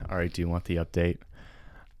All right, do you want the update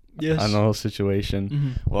Yes. on the whole situation?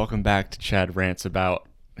 Mm-hmm. Welcome back to Chad Rants about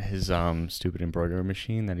his stupid embroidery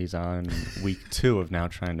machine that he's on week 2 of now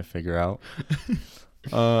trying to figure out.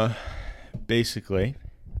 Basically,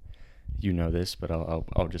 you know this, but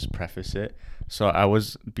I'll just preface it. So I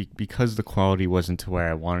was because the quality wasn't to where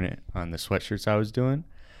I wanted it on the sweatshirts I was doing.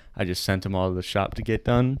 I just sent them all to the shop to get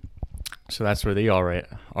done. So that's where they are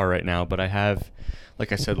right now. But I have,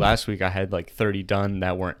 like I said last week, I had like 30 done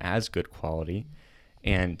that weren't as good quality,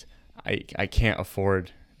 and I can't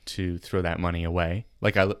afford to throw that money away.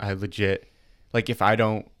 Like I legit, like if I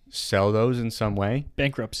don't sell those in some way,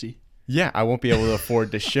 Bankruptcy. yeah, I won't be able to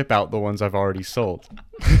afford to ship out the ones I've already sold.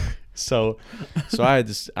 So I had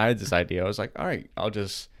this idea. I was like, all right, I'll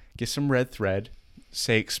just get some red thread,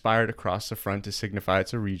 say expired across the front to signify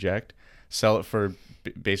it's a reject, sell it for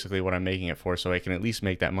basically what I'm making it for, so I can at least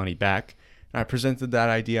make that money back. And I presented that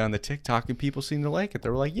idea on the TikTok, and people seemed to like it. They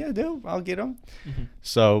were like, yeah, dude, I'll get them. Mm-hmm.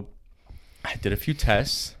 So I did a few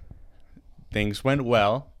tests. Things went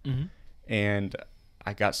well, Mm-hmm. and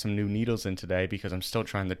I got some new needles in today because I'm still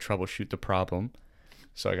trying to troubleshoot the problem.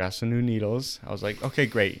 So I got some new needles. I was like, okay,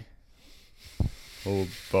 great. Oh,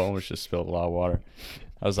 Bo almost just spilled a lot of water.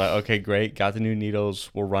 I was like, okay, great. Got the new needles.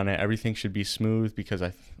 We'll run it. Everything should be smooth because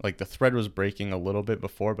the thread was breaking a little bit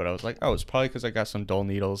before, but I was like, oh, it's probably because I got some dull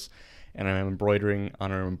needles and I'm embroidering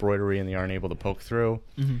on an embroidery and they aren't able to poke through.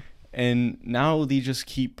 Mm-hmm. And now they just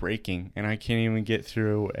keep breaking and I can't even get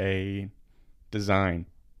through a design.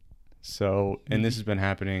 So, and this has been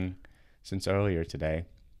happening since earlier today.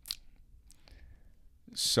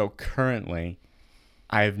 So currently,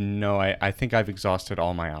 I think I've exhausted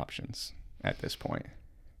all my options at this point.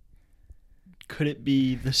 Could it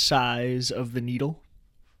be the size of the needle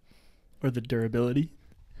or the durability?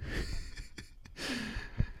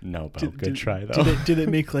 No, Bo, good try though. Did it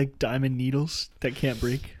make like diamond needles that can't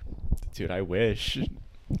break? Dude, I wish.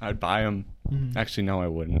 I'd buy them. Mm-hmm. Actually, no, I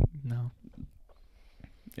wouldn't. No.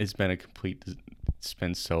 It's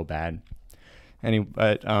been so bad. Anyway,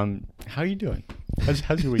 but how you doing?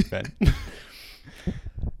 How's your week been?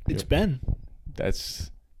 It's been. That's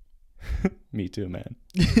me too, man.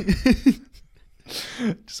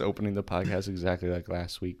 Just opening the podcast exactly like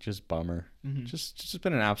last week. Just bummer. Mm-hmm. Just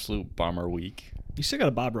been an absolute bummer week. You still got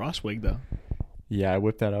a Bob Ross wig though. Yeah, I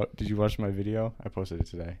whipped that out. Did you watch my video? I posted it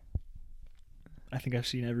today. I think I've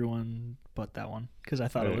seen everyone but that one because I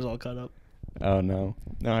thought it was all cut up. Oh no,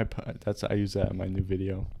 I use that in my new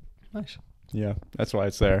video. Nice. Yeah, that's why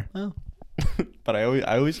it's there. Oh. But I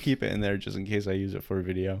always keep it in there just in case I use it for a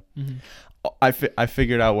video. Mm-hmm. I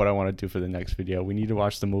figured out what I want to do for the next video. We need to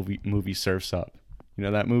watch the movie Surf's Up. You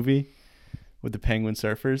know that movie with the penguin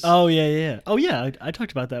surfers? Oh yeah. Oh yeah, I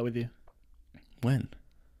talked about that with you. When?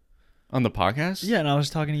 On the podcast? Yeah, and I was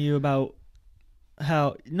talking to you about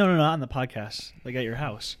how no, not on the podcast, like at your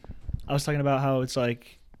house. I was talking about how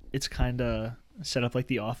it's kind of set up like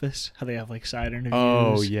The Office, how they have like side interviews.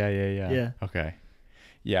 Oh yeah. Yeah. Okay.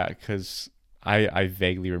 Yeah, because I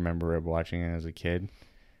vaguely remember watching it as a kid,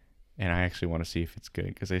 and I actually want to see if it's good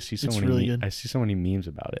because I see so many memes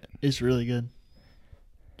about it. It's really good.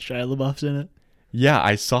 Shia LaBeouf's in it. Yeah,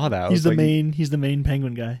 I saw that. He's the main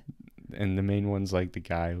penguin guy. And the main one's like the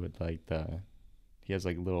guy with like he has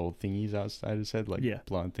like little thingies outside his head, like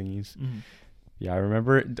blonde thingies. Mm-hmm. Yeah, I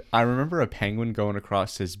remember a penguin going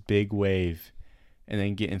across this big wave and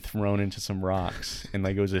then getting thrown into some rocks. And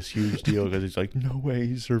like it was this huge deal because it's like, no way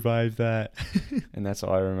he survived that. And that's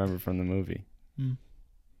all I remember from the movie. Mm.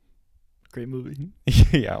 Great movie.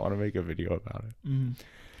 Yeah, I want to make a video about it. Mm-hmm.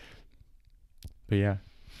 But yeah.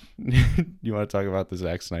 You want to talk about the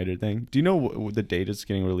Zack Snyder thing? Do you know what the date it's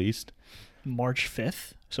getting released? March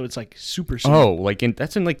 5th. So it's like super soon. Oh,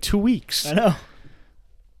 that's in like 2 weeks. I know.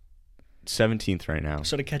 17th right now.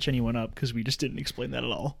 So to catch anyone up, because we just didn't explain that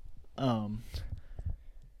at all.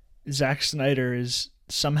 Zack Snyder is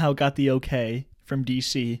somehow got the okay from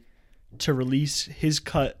DC to release his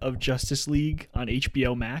cut of Justice League on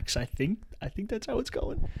HBO Max. I think that's how it's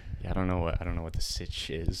going. Yeah, I don't know what the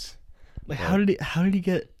sitch is. Like how did he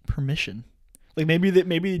get permission? Like maybe the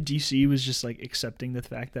DC was just like accepting the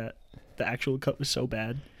fact that the actual cut was so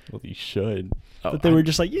bad. Well, you should. But they were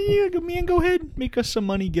just like, yeah, man, go ahead, make us some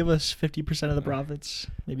money, give us 50% of the profits.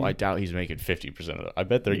 Maybe. Well, I doubt he's making 50% of it. I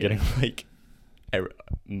bet they're getting like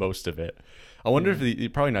most of it. I wonder if they're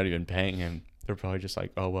probably not even paying him. They're probably just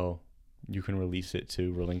like, oh well, you can release it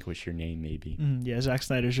to relinquish your name, maybe. Yeah, Zack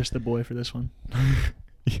Snyder's just the boy for this one.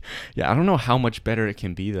 Yeah, I don't know how much better it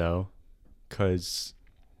can be though, because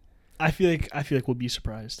I feel like we'll be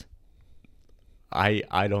surprised.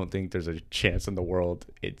 I don't think there's a chance in the world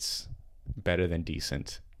it's better than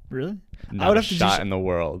decent. Really? Not I would a have to shot in the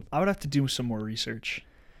world. I would have to do some more research.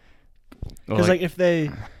 Well, Because like if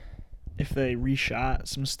they reshot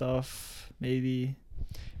some stuff, maybe.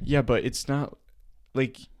 yeah, but it's not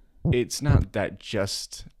like it's not that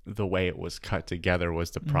just the way it was cut together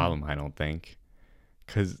was the problem. I don't think,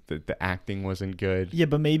 because the acting wasn't good. Yeah,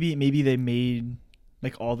 but maybe they made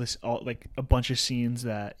like all like a bunch of scenes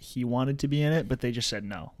that he wanted to be in it, but they just said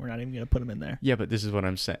no, we're not even gonna put him in there. Yeah, but this is what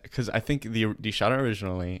I'm saying, because I think they shot it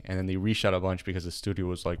originally and then they reshot a bunch because the studio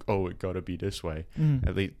was like, oh, it gotta be this way.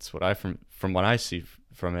 At least that's what from what I see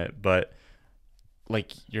from it. But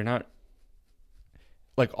like, you're not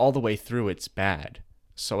like all the way through it's bad.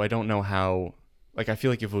 So I don't know how. Like, I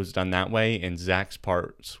feel like if it was done that way and Zach's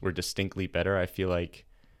parts were distinctly better, I feel like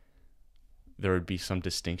there would be some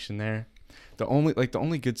distinction there. The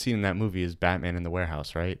only good scene in that movie is Batman in the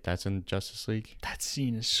warehouse, right? That's in Justice League. That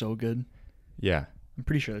scene is so good. Yeah. I'm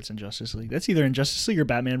pretty sure that's in Justice League. That's either in Justice League or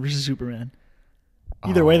Batman versus Superman.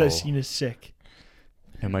 Either way, that scene is sick.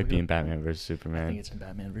 It might be in Batman versus I Superman. think it's in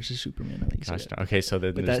Batman versus Superman. Gosh, okay, so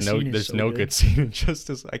But there's that scene is there's so no good. good scene in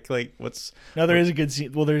Justice. Like what's No, there is a good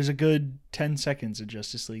scene. Well, there's a good 10 seconds in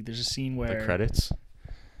Justice League. There's a scene where the credits?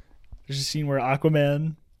 There's a scene where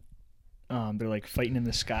Aquaman, they're like fighting in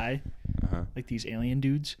the sky, Uh-huh. like these alien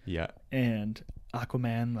dudes, Yeah. and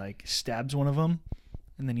Aquaman like stabs one of them,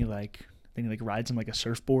 and then he rides him like a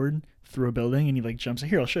surfboard through a building, and he like jumps.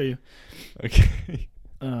 Here, I'll show you. Okay.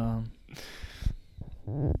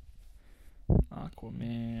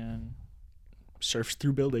 Aquaman surfs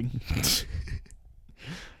through building.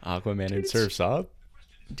 Aquaman and surfs up.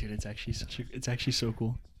 Dude, it's actually so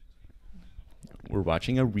cool. We're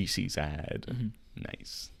watching a Reese's ad. Mm-hmm.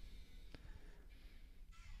 Nice.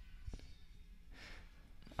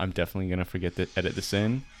 I'm definitely gonna forget to edit this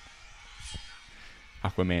in.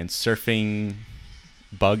 Aquaman surfing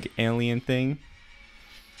bug alien thing.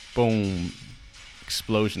 Boom.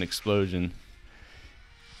 Explosion.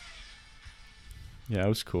 Yeah, that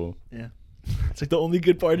was cool. Yeah. It's like the only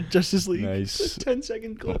good part of Justice League. Nice. It's a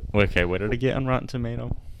 10-second clip. Okay, what did it get on Rotten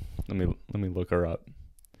Tomato? Let me look her up.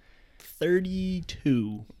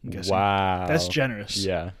 32. I'm guessing. Wow. That's generous.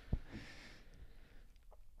 Yeah.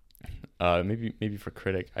 Maybe for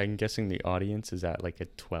critic, I'm guessing the audience is at like a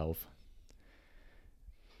 12.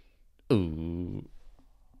 Ooh.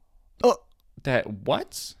 Oh, That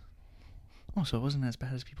what? Oh, so it wasn't as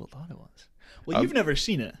bad as people thought it was. Well, you've never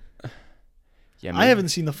seen it. Yeah, I haven't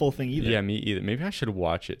seen the full thing either. Yeah, me either. Maybe I should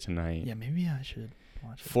watch it tonight. Yeah, maybe I should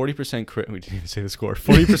watch it. 40% critic. We didn't even say the score.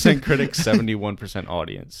 40% critic, 71%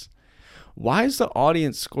 audience. Why is the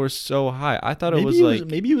audience score so high? I thought Maybe it was like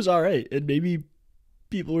maybe it was all right, and maybe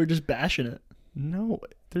people were just bashing it. no.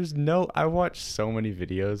 There's no. I watched so many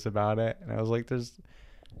videos about it, and I was like,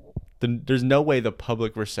 there's no way the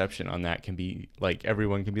public reception on that can be like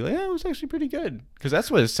everyone can be like, yeah, it was actually pretty good, because that's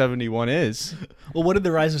what a 71 is. Well, what did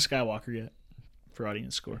The Rise of Skywalker get for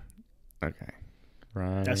audience score? Okay,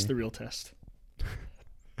 right. That's the real test.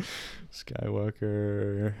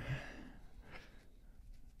 Skywalker.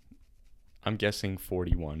 I'm guessing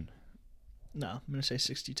 41. No, I'm gonna say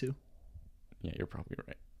 62. Yeah, you're probably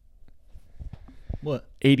right. What?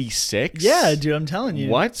 86? Yeah, dude, I'm telling you.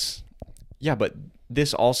 What? Yeah, but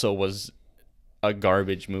this also was a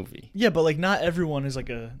garbage movie. Yeah, but like not everyone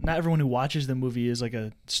who watches the movie is like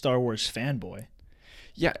a Star Wars fanboy.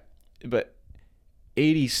 Yeah, but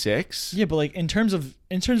 86? Yeah, but like in terms of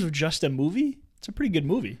just a movie, it's a pretty good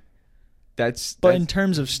movie. That's But in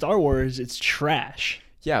terms of Star Wars, it's trash.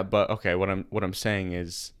 yeah, but okay, what I'm saying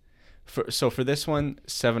is for this one,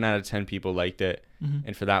 7 out of 10 people liked it,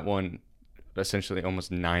 and for that one, essentially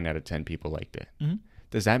almost 9 out of 10 people liked it. Mm-hmm.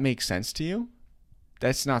 Does that make sense to you?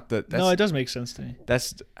 That's not the No, it does make sense to me.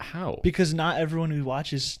 That's how. Because not everyone who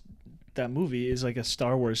watches that movie is like a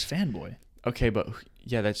Star Wars fanboy. Okay, but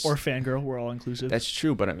yeah, that's Or fangirl, we're all inclusive. That's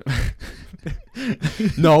true, but I'm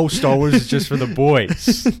no, Star Wars is just for the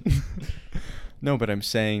boys. No, but I'm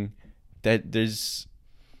saying that there's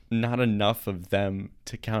not enough of them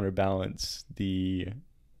to counterbalance the.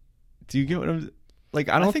 Do you get what I'm like?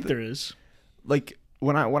 I think there is. Like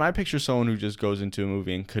when I picture someone who just goes into a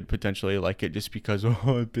movie and could potentially like it just because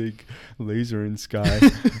a big laser in sky.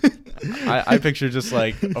 I picture just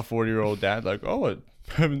like a 40-year-old dad like, oh, I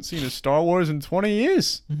haven't seen a Star Wars in 20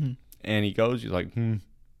 years, and he goes, he's like,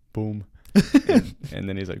 boom, and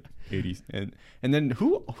then he's like 80, and then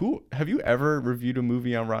who have you ever reviewed a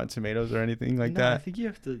movie on Rotten Tomatoes or anything like that? I think you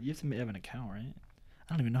have to have an account, right?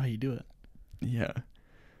 I don't even know how you do it. Yeah.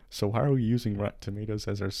 So why are we using Rotten Tomatoes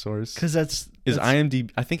as our source? Because that's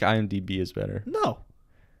IMDb. I think IMDb is better. No.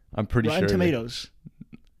 I'm pretty Rotten sure. Tomatoes.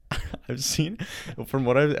 I've seen from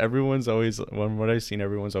what everyone's always seen,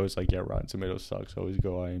 everyone's always like, yeah, Rotten Tomatoes sucks. Always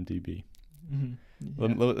go IMDb.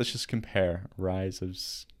 Mm-hmm. Let's just compare Rise of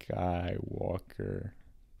Skywalker.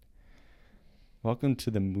 Welcome to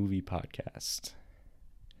the movie podcast.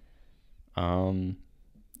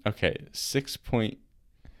 Okay, 6 point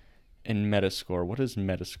in Metascore. What does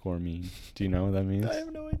Metascore mean? Do you know what that means? I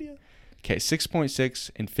have no idea. Okay,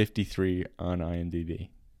 6.6 and 53 on IMDb.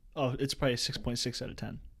 Oh, it's probably a 6.6 out of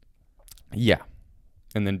 10. Yeah.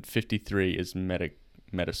 And then 53 is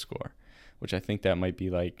Metascore, which I think that might be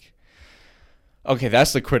like... Okay,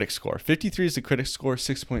 that's the critic score. 53 is the critic score.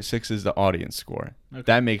 6.6 is the audience score. Okay.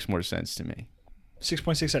 That makes more sense to me.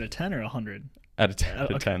 6.6 out of 10 or 100? Out of 10.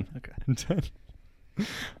 Out of okay. 10. Okay.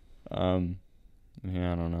 10.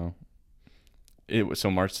 Yeah, I don't know. It was so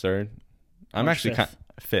March 3rd. I'm March actually 5th.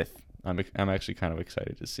 5th. I'm actually kind of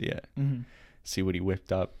excited to see it. Mm-hmm. See what he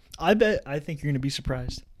whipped up. I think you're gonna be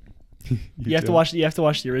surprised. You have to watch. You have to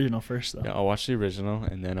watch the original first, though. Yeah, I'll watch the original,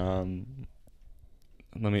 and then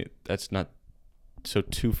That's not. So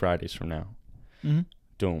 2 Fridays from now.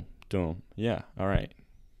 Mm-hmm. Doom. Yeah. All right.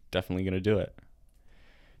 Definitely gonna do it.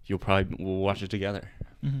 We'll watch it together,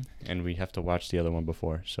 and we have to watch the other one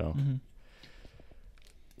before. So. Mm-hmm.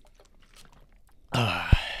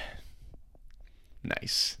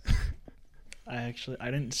 Nice. I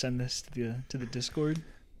didn't send this to the Discord.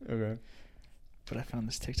 Okay. But I found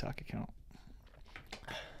this TikTok account.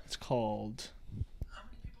 It's called.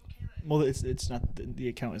 Well, it's not the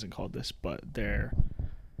account isn't called this, but their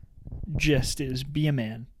gist is be a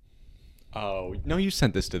man. Oh no! You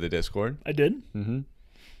sent this to the Discord. I did. Mm-hmm.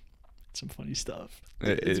 Some funny stuff.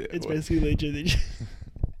 It's basically legit.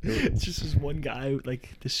 It's just this one guy,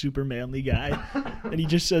 like the super manly guy, and he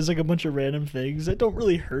just says like a bunch of random things that don't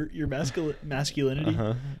really hurt your masculinity.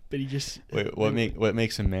 Uh-huh. But he just what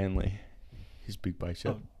makes him manly? His big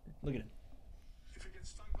bicep. Oh, look at him. If you get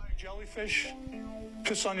stung by a jellyfish,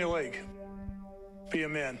 piss on your leg. Be a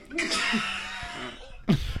man.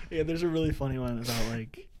 Yeah, there's a really funny one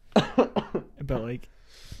about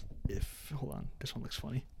if hold on, this one looks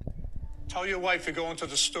funny. Tell your wife you're going to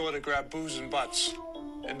the store to grab booze and butts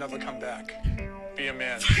and never come back. Be a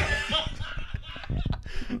man.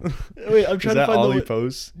 Wait, I'm trying Is to that find Ollie the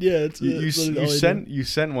post? Yeah, it's you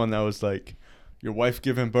sent one that was like, your wife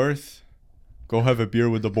giving birth, go have a beer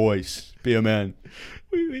with the boys. Be a man.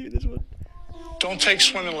 Wait, this one. Don't take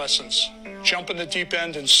swimming lessons. Jump in the deep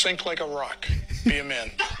end and sink like a rock. Be a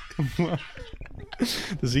man.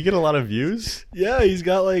 Does he get a lot of views? Yeah, he's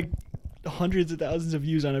got like hundreds of thousands of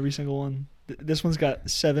views on every single one. This one's got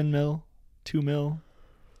 7 mil, 2 mil,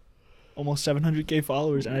 almost 700K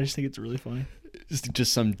followers, and I just think it's really funny. It's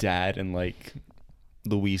just some dad in like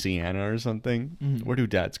Louisiana or something. Mm-hmm. Where do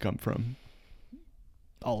dads come from?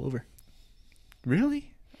 All over.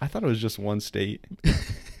 Really? I thought it was just one state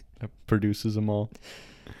that produces them all.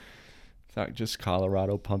 I thought just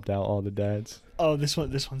Colorado pumped out all the dads. Oh, this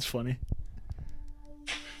one's funny.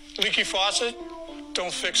 Leaky faucet?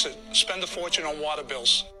 Don't fix it. Spend a fortune on water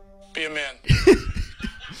bills. Be a man.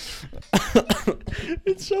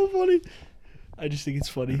 It's so funny. I just think it's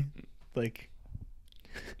funny. Like,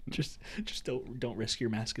 just don't risk your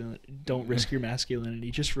masculinity. Don't risk your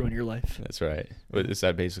masculinity. Just ruin your life. That's right. What is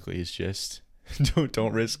that basically? His gist.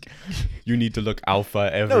 don't risk. You need to look alpha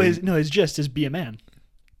every. No, his gist is be a man.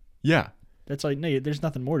 Yeah. That's like no. There's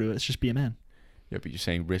nothing more to it. It's just be a man. Yeah, but you're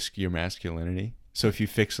saying risk your masculinity. So if you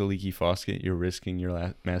fix a leaky faucet, you're risking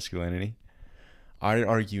your masculinity. I'd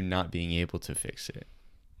argue not being able to fix it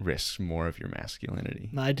risks more of your masculinity.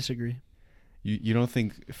 No, I disagree. You don't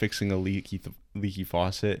think fixing a leaky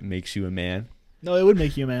faucet makes you a man? No, it would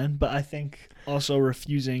make you a man, but I think also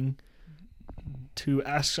refusing to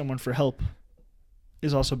ask someone for help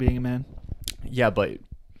is also being a man. Yeah, but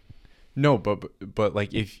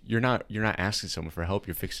like if you're not asking someone for help,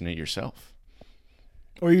 you're fixing it yourself.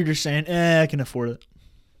 Or you're just saying, I can afford it.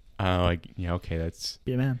 Yeah, okay, that's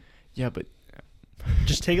be a man. Yeah, but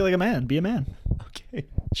just take it like a man. Be a man. Okay.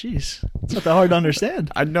 Jeez, it's not that hard to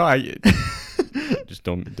understand. I know. Just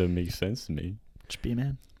doesn't make sense to me. Just be a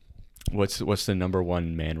man. What's the number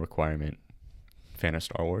one man requirement? Fan of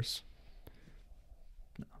Star Wars?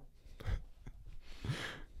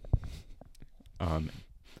 No.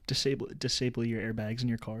 Disable your airbags in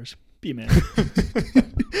your cars. Be a man.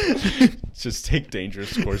 Just take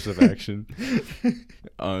dangerous course of action.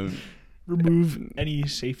 Remove any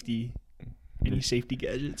safety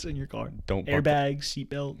gadgets in your car. Don't airbags,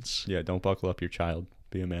 seatbelts. Yeah, don't buckle up your child.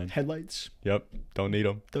 Be a man. Headlights. Yep, don't need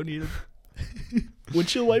them.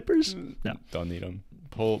 Windshield wipers. No, don't need them.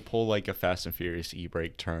 Pull like a Fast and Furious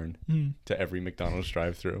e-brake turn to every McDonald's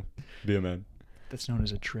drive-through. Be a man. That's known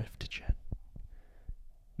as a drift jet.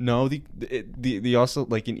 No, the also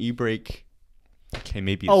like an e-brake. Okay,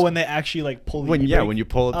 maybe. Oh, when they actually like pull the e-brake? when you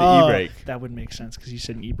pull up the e-brake. That would make sense because you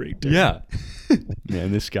said an e-brake. Yeah.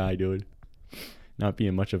 Man, this guy, dude. Not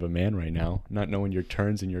being much of a man right now. Not knowing your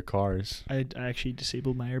turns in your cars. I actually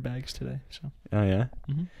disabled my airbags today. So. Oh yeah.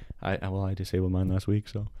 Mm-hmm. I disabled mine last week,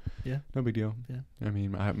 so yeah, no big deal. Yeah. I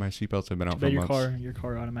mean, my seatbelts have been out for but months. your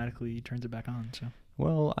car automatically turns it back on. So.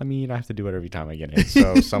 Well, I mean, I have to do it every time I get in.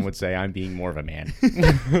 So some would say I'm being more of a man.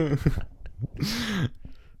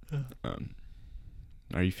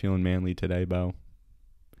 Are you feeling manly today, Bo?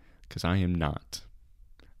 Because I am not.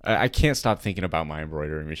 I can't stop thinking about my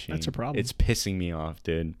embroidery machine. That's a problem. It's pissing me off,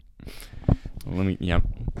 dude. Yep.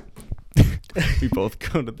 We both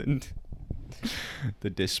go to the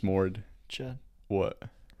Dismord. Chad, What?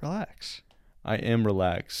 relax. I am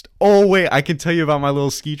relaxed. Oh, wait. I can tell you about my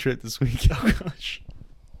little ski trip this week. Oh, gosh.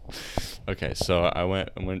 Okay, so I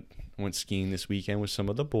went skiing this weekend with some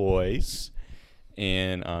of the boys.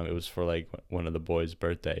 And it was for like one of the boys'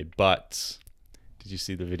 birthday. But did you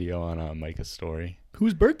see the video on Micah's story?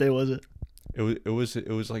 Whose birthday was it? It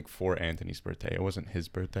was like for Anthony's birthday. It wasn't his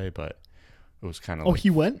birthday, but it was kind of. Oh,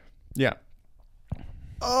 he went? Yeah.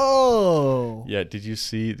 Oh. Yeah. Did you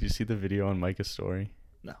see the video on Micah's story?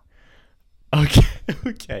 No. Okay.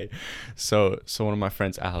 Okay. So one of my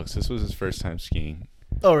friends, Alex, this was his first time skiing.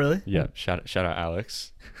 Oh, really? Yeah. Shout out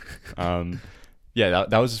Alex. Yeah,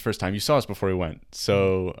 that was his first time. You saw us before we went.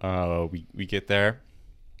 So we get there.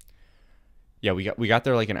 Yeah, we got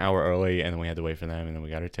there like an hour early, and then we had to wait for them, and then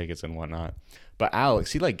we got our tickets and whatnot. But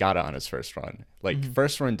Alex, he like got it on his first run. Like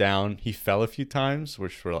first run down, he fell a few times,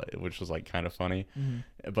 which was like kind of funny.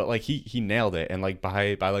 Mm-hmm. But like he nailed it, and like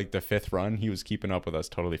by like the fifth run, he was keeping up with us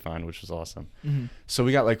totally fine, which was awesome. Mm-hmm. So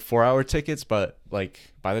we got like 4-hour tickets, but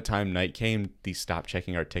like by the time night came, they stopped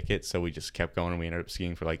checking our tickets, so we just kept going, and we ended up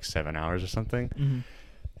skiing for like 7 hours or something. Mm-hmm.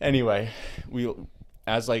 Anyway, we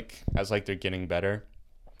as they're getting better.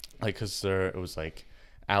 Like, cause it was like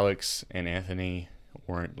Alex and Anthony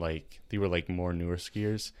weren't like, they were like more newer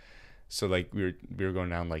skiers. So like we were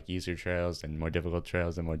going down like easier trails and more difficult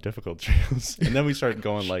trails and more difficult trails. And then we started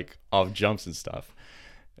going like off jumps and stuff.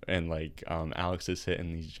 And like Alex is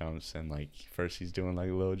hitting these jumps, and like first he's doing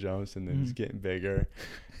like little jumps, and then he's getting bigger.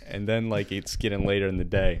 And then like it's getting later in the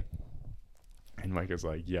day. And Mike is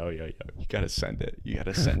like, yo, you gotta send it. You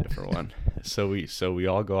gotta send it for one. So we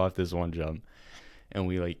all go off this one jump, and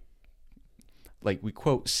we like we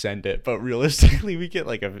quote send it, but realistically we get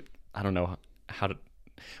like I don't know how to,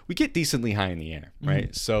 we get decently high in the air, right?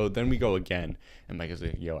 Mm-hmm. So then we go again, and Mike is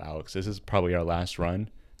like, yo, Alex, this is probably our last run.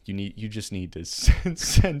 You just need to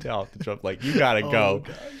send out the jump. Like, you gotta go.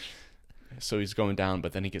 Gosh. So he's going down,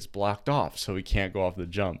 but then he gets blocked off, so he can't go off the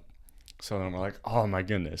jump. So then we're like, oh my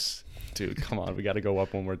goodness, dude, come on, we gotta go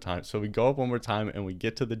up one more time. So we go up one more time, and we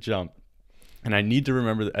get to the jump. And I need to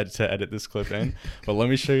remember to edit this clip in, but let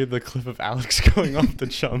me show you the clip of Alex going off the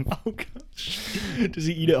jump. Oh, gosh. Does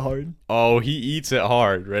he eat it hard? Oh, he eats it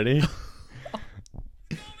hard. Ready?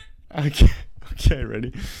 Okay,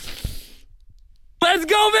 ready? Let's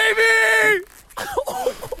go, baby!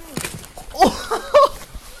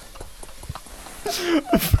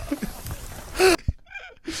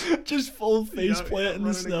 Just full face plant in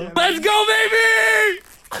the snow. Again. Let's go, baby!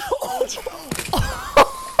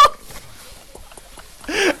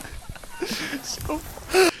 So,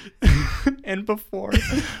 and before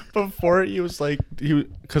he was like,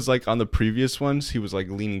 because like on the previous ones he was like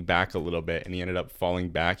leaning back a little bit, and he ended up falling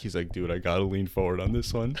back. He's like, dude, I gotta lean forward on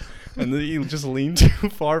this one. And then he just leaned too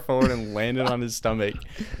far forward and landed on his stomach,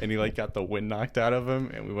 and he like got the wind knocked out of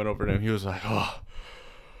him. And we went over to him. He was like, oh.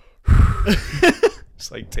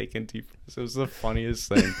 Just like taking deep breaths. It was the funniest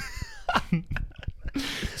thing.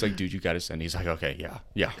 It's like, dude, you gotta send. He's like, okay,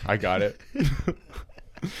 yeah, I got it.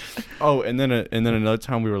 Oh, and then another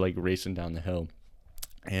time we were like racing down the hill,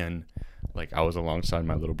 and like I was alongside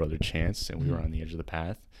my little brother Chance, and we were on the edge of the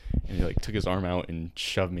path, and he like took his arm out and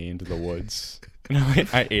shoved me into the woods, and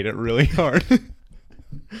I ate it really hard.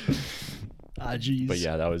 Ah, jeez. But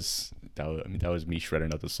yeah, that was me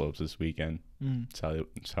shredding up the slopes this weekend. That's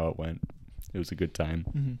how it went. It was a good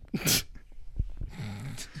time.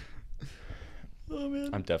 Oh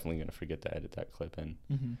man. I'm definitely gonna forget to edit that clip in.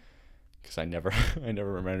 Because I never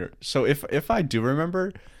remember. So if I do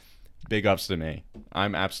remember, big ups to me.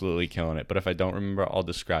 I'm absolutely killing it. But if I don't remember, I'll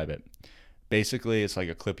describe it. Basically, it's like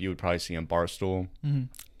a clip you would probably see on Barstool.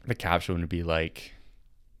 The caption would be like,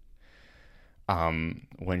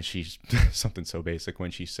 when she's something so basic,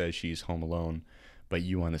 when she says she's home alone, but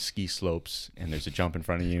you on the ski slopes, and there's a jump in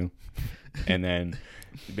front of you, and then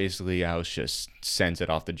basically Alice just sends it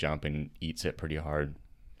off the jump and eats it pretty hard.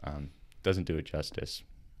 Doesn't do it justice.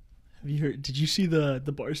 Have you heard? Did you see the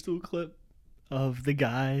Barstool clip of the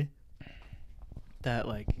guy that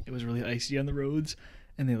like it was really icy on the roads,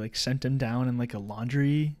 and they like sent him down in like a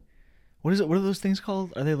laundry? What is it? What are those things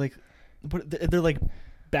called? Are they like? They're like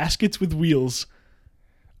baskets with wheels.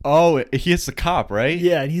 Oh, he hits the cop, right?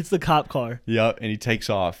 Yeah, and he hits the cop car. Yep, and he takes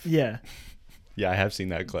off. Yeah. Yeah, I have seen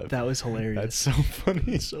that clip. That was hilarious. That's so funny.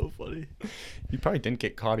 It's so funny. He probably didn't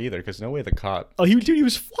get caught either, because no way the cop. Oh, he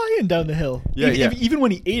was flying down the hill. Yeah, even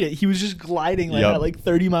when he ate it, he was just gliding like at like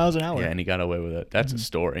 30 miles an hour. Yeah, and he got away with it. That's a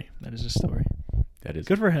story. That is a story. That is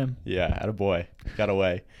Good for him. Yeah, attaboy. Got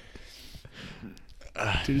away.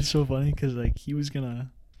 Dude, it's so funny because like he was gonna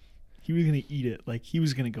eat it. Like he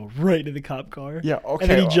was gonna go right to the cop car. Yeah, okay.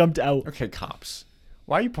 And then he jumped out. Okay, cops.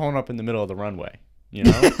 Why are you pulling up in the middle of the runway? You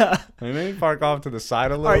know? I mean, maybe park off to the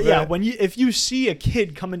side a little bit. Yeah, if you see a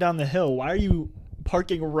kid coming down the hill, why are you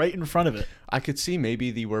parking right in front of it? I could see maybe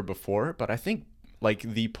they were before, but I think like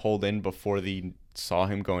they pulled in before they saw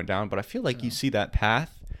him going down. But I feel like you see that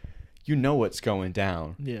path, you know what's going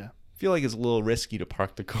down. Yeah. I feel like it's a little risky to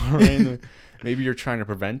park the car in. Maybe you're trying to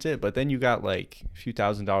prevent it, but then you got like a few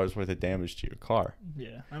 $1,000s worth of damage to your car.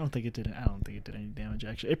 Yeah, I don't think it did any damage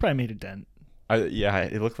actually. It probably made a dent. Yeah,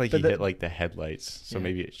 it looked like he hit like the headlights, so Yeah.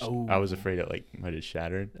 maybe I was afraid it like might have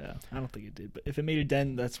shattered. Yeah, I don't think it did. But if it made a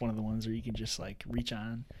dent, that's one of the ones where you can just like reach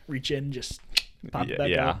in, just pop it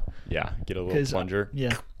back out. Yeah, get a little plunger.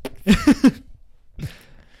 Yeah.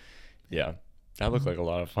 Yeah, that looked like a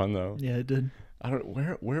lot of fun though. Yeah, it did. I don't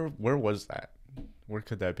where was that? Where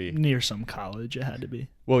could that be? Near some college, it had to be.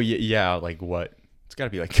 Well, yeah, like what? It's got to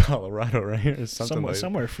be like Colorado, right? Or something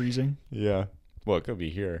somewhere freezing. Yeah. Well, it could be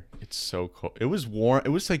here. It's so cold. It was warm. It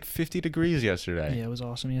was like 50 degrees yesterday. Yeah, it was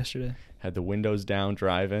awesome yesterday. Had the windows down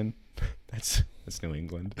driving. That's New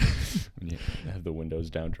England. When you have the windows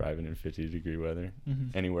down driving in 50-degree weather.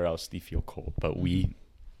 Mm-hmm. Anywhere else, they feel cold. But we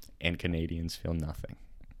and Canadians feel nothing.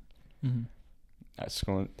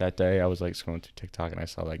 Mm-hmm. That day, I was like scrolling through TikTok and I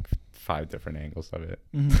saw like 5 different angles of it.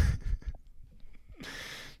 Mm-hmm.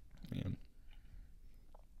 Yeah.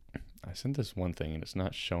 I sent this one thing and it's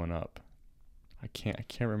not showing up. I can't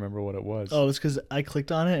remember what it was. Oh, it's because I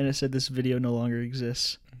clicked on it and it said this video no longer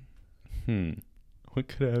exists. What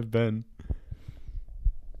could it have been?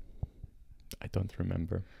 I don't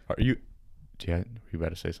remember. Are you about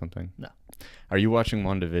to say something? No. Are you watching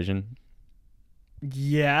WandaVision?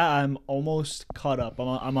 Yeah, I'm almost caught up.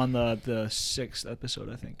 I'm on the 6th episode,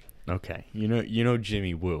 I think. Okay. You know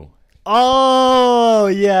Jimmy Woo. Oh,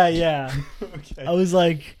 yeah. Okay. I was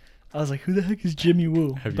like, who the heck is Jimmy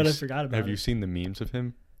Woo? I forgot about it. Have you seen the memes of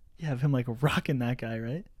him? Yeah, of him like rocking that guy,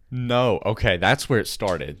 right? No. Okay, that's where it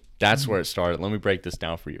started. Where it started. Let me break this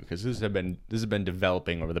down for you because this has been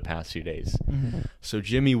developing over the past few days. Mm-hmm. So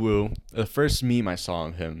Jimmy Woo, the first meme I saw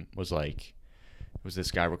of him was like, it was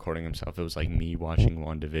this guy recording himself. It was like me watching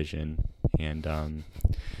WandaVision, and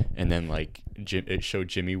then like it showed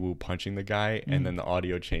Jimmy Woo punching the guy, and then the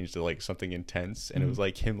audio changed to like something intense, and it was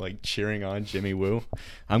like him like cheering on Jimmy Woo.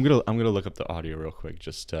 I'm gonna look up the audio real quick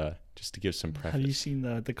just to give some preface. Have you seen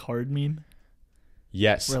the card meme?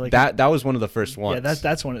 Yes, where, like, that was one of the first ones. Yeah,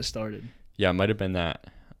 that's when it started. Yeah, it might have been that.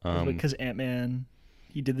 Because Ant-Man,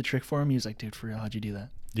 he did the trick for him. He was like, "Dude, for real, how'd you do that?"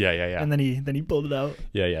 Yeah. And then he pulled it out.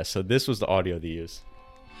 Yeah. So this was the audio they used.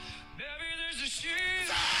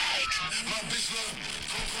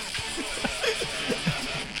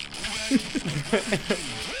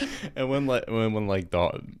 And when the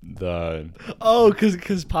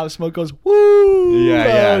because Pop Smoke goes woo.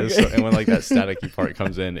 Yeah. Okay. So, and when like that staticky part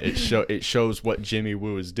comes in, it shows what Jimmy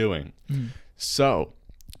Woo is doing. So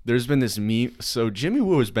there's been this meme. So Jimmy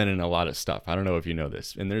Woo has been in a lot of stuff. I don't know if you know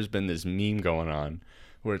this, and there's been this meme going on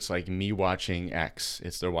where it's like me watching X.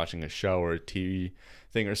 They're watching a show or a TV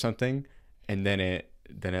thing or something, and then it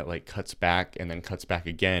like cuts back and then cuts back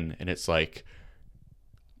again, and it's like,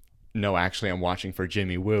 no, actually I'm watching for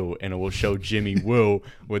Jimmy Woo, and it will show Jimmy Woo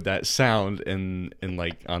with that sound in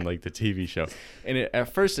like on like the TV show. And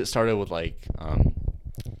at first it started with like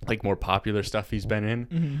more popular stuff he's been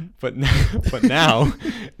in, but now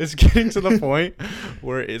it's getting to the point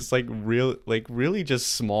where it's like really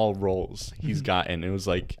just small roles he's gotten. It was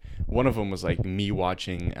like one of them was like me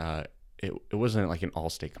watching it wasn't like an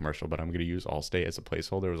Allstate commercial, but I'm going to use Allstate as a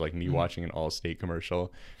placeholder. It was like me watching an Allstate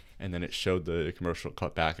commercial, and then it showed the commercial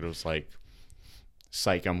cut back, and it was like,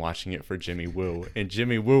 psych, I'm watching it for Jimmy Woo. And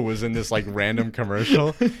Jimmy Woo was in this like random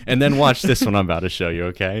commercial. And then watch this one I'm about to show you,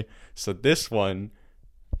 okay? So this one,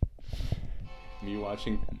 me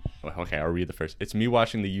watching Well, okay, I'll read the first. It's me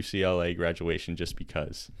watching the UCLA graduation just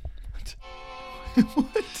because. What?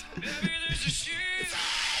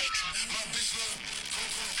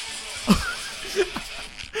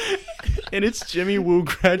 And it's Jimmy Woo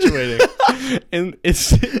graduating. And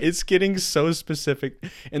it's getting so specific.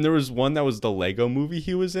 And there was one that was the Lego movie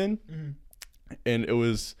he was in. And it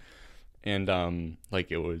was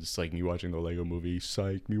like it was like me watching the Lego movie,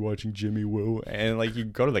 psych, me watching Jimmy Woo. And like you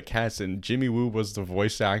go to the cast and Jimmy Woo was the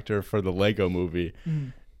voice actor for the Lego movie.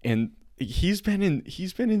 And he's been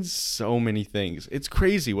in so many things. It's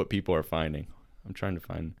crazy what people are finding. I'm trying to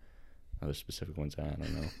find other specific ones. I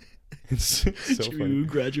don't know. It's so Jimmy funny. Woo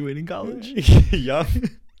graduating college. Yup.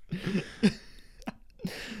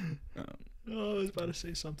 Oh, I was about to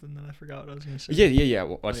say something, then I forgot what I was going to say. Yeah.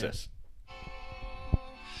 Well, watch yeah. this.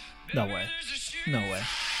 No way. No way.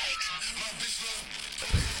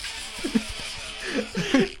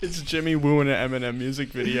 It's Jimmy Woo in an Eminem music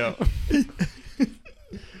video.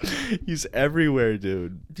 He's everywhere,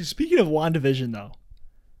 dude. Dude, speaking of WandaVision, though.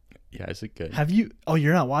 Yeah, is it good? Have you... Oh,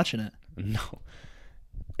 you're not watching it. No.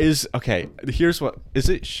 Here's what... Is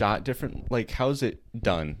it shot different? Like, how's it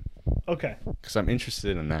done? Okay. Because I'm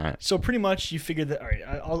interested in that. So pretty much you figured that... All right,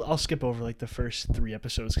 I'll skip over like the first 3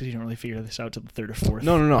 episodes because you don't really figure this out till the 3rd or 4th.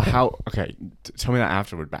 No. How... Okay, tell me that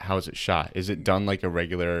afterward, but how is it shot? Is it done like a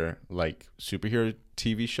regular, like, superhero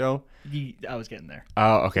TV show? I was getting there.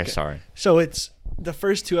 Oh, okay, sorry. So it's... The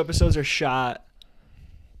first 2 episodes are shot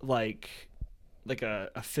like a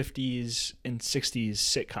 50s and 60s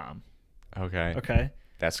sitcom. Okay. Okay?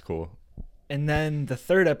 That's cool. And then the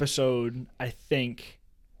 3rd episode, I think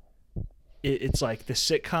it's like the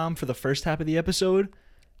sitcom for the first half of the episode,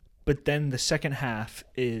 but then the second half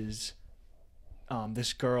is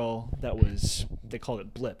this girl that was, they called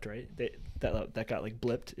it blipped, right? That got like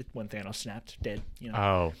blipped. When Thanos snapped, dead, you know.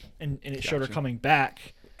 Oh. And it showed her coming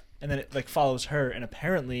back, and then it like follows her, and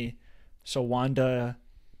apparently, so Wanda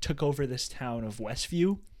took over this town of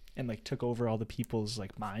Westview and like took over all the people's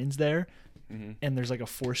like minds there. And there's like a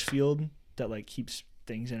force field that like keeps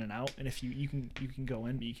things in and out, and if you can go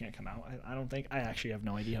in but you can't come out. I don't think, I actually have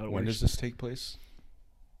no idea how it When works. does this take place?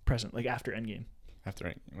 Present, like after Endgame. After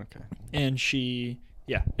Endgame, okay.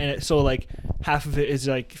 And so like half of it is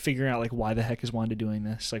like figuring out like why the heck is Wanda doing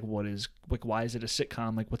this, like why is it a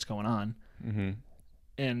sitcom, like what's going on.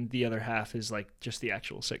 And the other half is like just the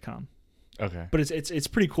actual sitcom. Okay. But it's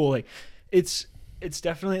pretty cool. Like it's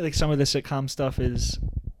definitely like some of the sitcom stuff is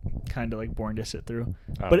kind of like boring to sit through,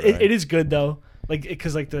 but right. it is good though. Like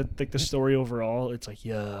because like the story overall, it's like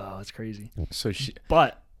it's crazy. So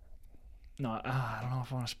But no, I don't know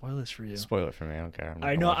if I want to spoil this for you. Spoil it for me. I don't care.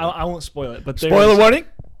 I know I won't spoil it, but Spoiler warning.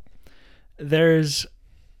 They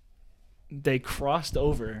crossed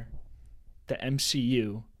over the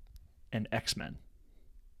MCU and X-Men.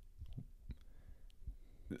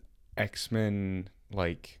 X-Men,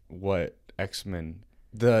 like what X-Men?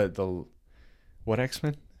 The what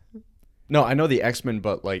X-Men? No, I know the X-Men,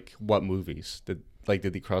 but like what movies? Did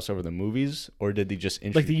they cross over the movies, or did they just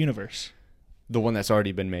Like the universe? The one that's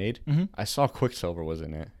already been made? Mm-hmm. I saw Quicksilver was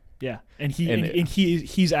in it. Yeah, and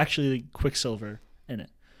he's actually like Quicksilver in it.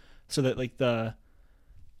 So that like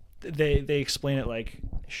they explain it like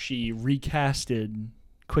she recasted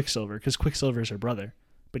Quicksilver because Quicksilver is her brother,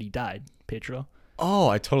 but he died, Pietro. Oh,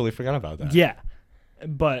 I totally forgot about that. Yeah,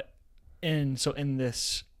 but in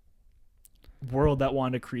this world that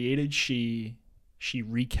Wanda created, she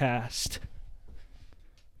recast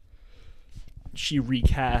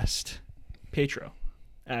Pietro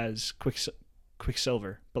as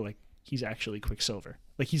Quicksilver, but like he's actually Quicksilver.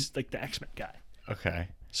 Like he's like the X-Men guy. Okay.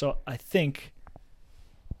 So I think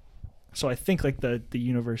like the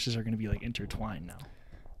universes are going to be like intertwined now.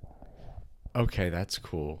 Okay, that's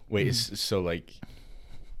cool. Wait, so like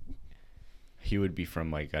he would be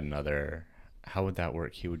from like another, how would that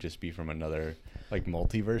work? He would just be from another like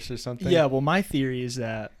multiverse or something? Yeah, well my theory is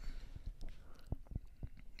that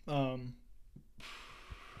so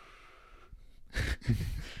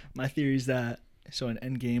in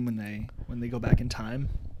Endgame when they go back in time,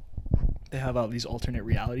 they have all these alternate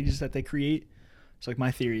realities that they create. So like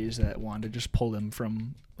my theory is that Wanda just pulled him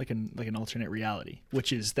from like an alternate reality,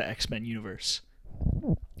 which is the X-Men universe.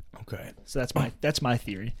 Okay. So that's my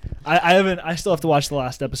theory. I still have to watch the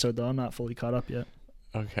last episode though. I'm not fully caught up yet.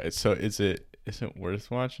 Okay, so is it worth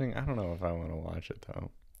watching? I don't know if I want to watch it though.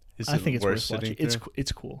 I think it's worth watching. Through?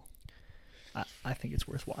 It's cool. I think it's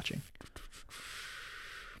worth watching.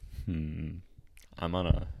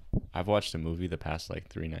 I've watched a movie the past like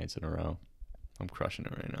 3 nights in a row. I'm crushing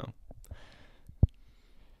it right now.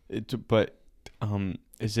 But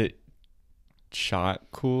is it shot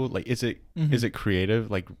cool? Like is it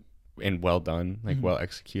creative? Like and well done, like well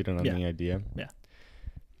executed on the idea. Yeah.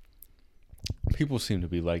 People seem to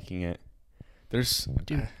be liking it. There's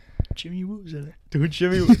Dude, Jimmy Woo's in it. dude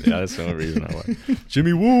Jimmy Woo. Yeah, that's the only reason I like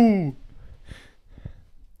Jimmy Woo.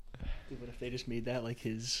 Dude, what if they just made that like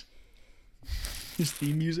his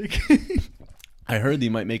theme music? I heard they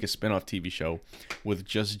might make a spin-off TV show with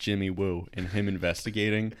just Jimmy Woo and him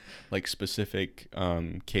investigating like specific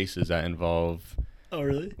cases that involve Oh,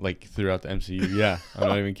 really? like throughout the MCU. Yeah, I'm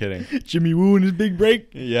not even kidding. Jimmy Woo and his big break.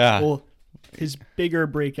 Yeah. Well, his bigger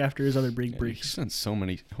break after his other big He's breaks. done so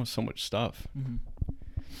much stuff. Mm-hmm.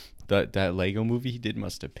 That Lego movie he did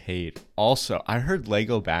must have paid. Also, I heard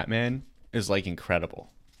Lego Batman is like incredible.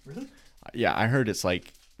 Really? Yeah, I heard it's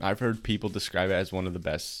like I've heard people describe it as one of the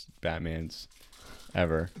best Batmans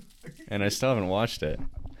ever, and I still haven't watched it.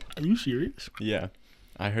 Are you serious? Yeah,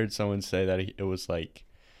 I heard someone say that it was like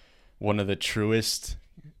one of the truest,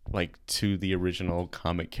 like to the original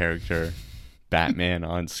comic character, Batman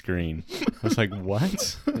on screen. I was like,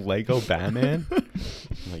 what? Lego Batman?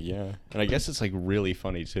 I'm like, yeah, and I guess it's like really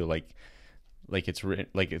funny too. Like it's written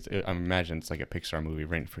like I imagine it's like a Pixar movie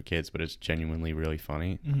written for kids, but it's genuinely really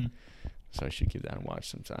funny. Mm-hmm. So I should give that a watch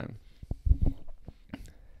sometime.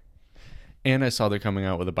 And I saw they're coming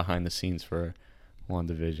out with a behind the scenes for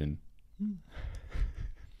WandaVision.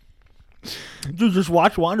 Dude, just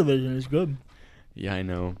watch WandaVision. It's good. Yeah, I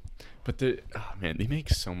know. But man, they make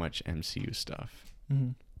so much MCU stuff.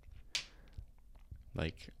 Mm-hmm.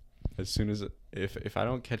 Like, as soon as if I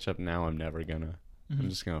don't catch up now, I'm never gonna. I'm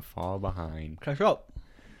just gonna fall behind. Catch up.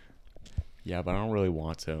 Yeah, but I don't really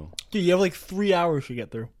want to. Dude, you have like 3 hours to get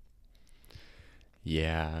through.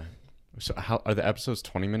 Yeah. So how are the episodes?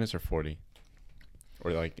 20 minutes or 40?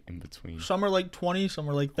 Or like in between? Some are like 20, some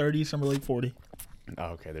are like 30, some are like 40. Oh,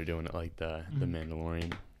 okay, they're doing it like the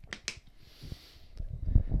Mandalorian.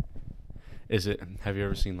 Is it? Have you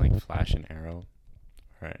ever seen like Flash and Arrow,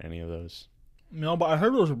 or any of those? No, but I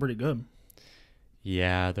heard those were pretty good.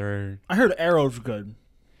 Yeah, they're. I heard Arrow's good.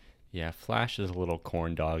 Yeah, Flash is a little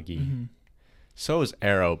corn doggy. Mm-hmm. So is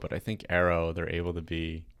Arrow, but I think Arrow they're able to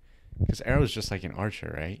be, because Arrow's just like an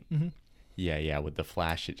archer, right? Mm-hmm. Yeah. With the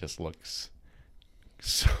Flash, it just looks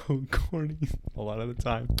so corny a lot of the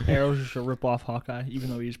time. Arrow's just a rip off Hawkeye, even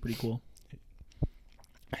though he's pretty cool.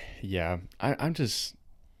 Yeah, I'm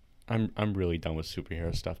really done with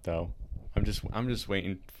superhero stuff though. I'm just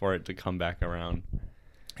waiting for it to come back around.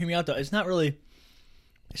 Hear me out though. It's not really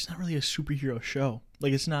a superhero show.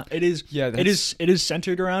 Like it's not. It is. Yeah, it is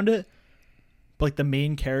centered around it. But like the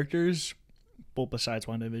main characters, well, besides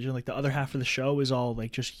WandaVision, like the other half of the show is all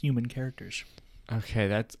like just human characters.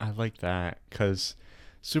 Okay, I like that because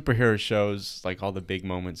superhero shows, like all the big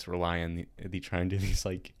moments rely on they try and do these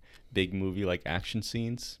like big movie like action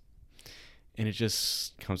scenes, and it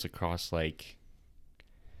just comes across like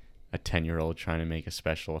a 10-year-old trying to make a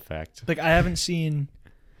special effect. Like I haven't seen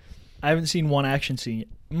one action scene.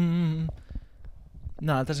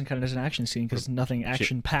 No, it doesn't count as an action scene because nothing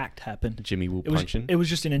action packed happened. Jimmy Woo punching. It was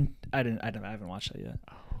just I haven't watched that yet.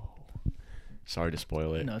 Oh, sorry to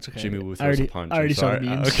spoil it. No, it's okay. Jimmy Woo throws a punch. I already saw the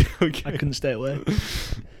memes. Okay. I couldn't stay away.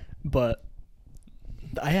 But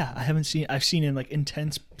yeah, I've seen in like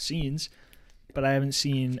intense scenes, but I haven't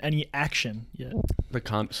seen any action yet.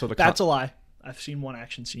 That's a lie. I've seen one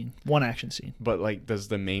action scene. But like, does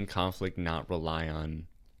the main conflict not rely on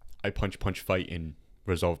I punch, fight, and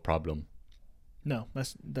resolve problem? No,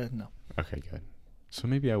 no. Okay, good. So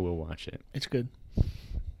maybe I will watch it. It's good.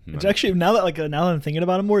 It's actually now that I'm thinking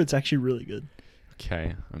about it more, it's actually really good.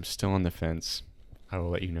 Okay, I'm still on the fence. I will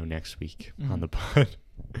let you know next week on the pod.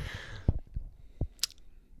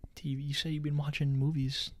 TV. You say you've been watching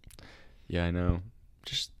movies. Yeah, I know.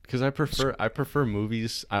 Just because I prefer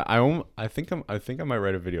movies. I think I might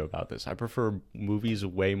write a video about this. I prefer movies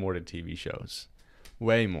way more to TV shows,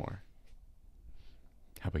 way more.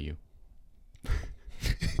 How about you?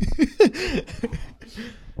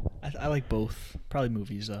 I like both. Probably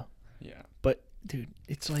movies though. Yeah. But dude,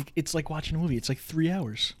 it's like watching a movie. It's like 3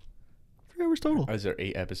 hours. 3 hours total. Is there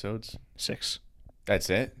 8 episodes? 6. That's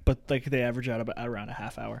it. But like they average out about around a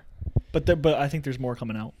half hour. But I think there's more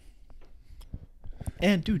coming out.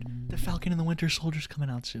 And dude, the Falcon and the Winter Soldier's coming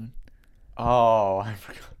out soon. Oh, I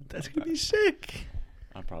forgot. That's gonna be sick.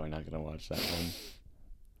 I'm probably not gonna watch that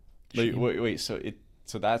one. Wait.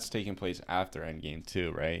 So that's taking place after Endgame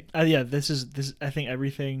too, right? Yeah. This. I think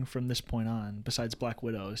everything from this point on, besides Black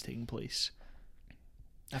Widow, is taking place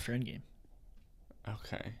after Endgame.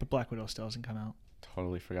 Okay. But Black Widow still hasn't come out.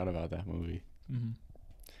 Totally forgot about that movie. Mm-hmm.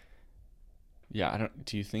 Yeah,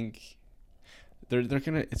 do you think they're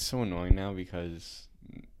gonna? It's so annoying now because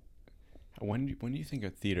When do you think our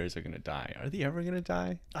theaters are gonna die? Are they ever gonna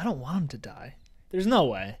die? I don't want them to die. There's no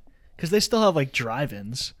way, because they still have like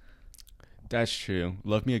drive-ins. That's true.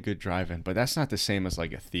 Love me a good drive-in, but that's not the same as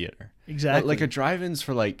like a theater. Exactly. Like a drive-in's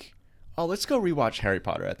for like, oh, let's go rewatch Harry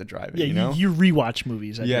Potter at the drive-in. Yeah, you know. you rewatch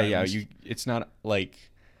movies. At drive-ins. It's not like.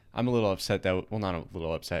 I'm a little upset that. Well, not a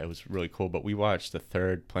little upset. It was really cool, but we watched the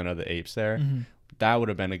third Planet of the Apes there. Mm-hmm. That would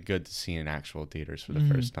have been a good to see in actual theaters for the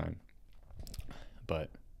first time. But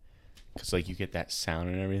because like you get that sound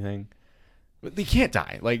and everything, but they can't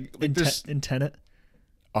die. Like in Tenet.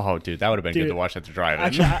 Oh, dude, that would have been good to watch at the drive-in.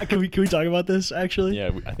 Actually, can we talk about this? Actually,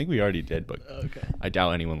 yeah, I think we already did, but okay. I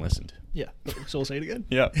doubt anyone listened. Yeah, so we'll say it again.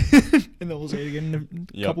 Yeah, and then we'll say it again in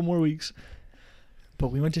a couple more weeks. But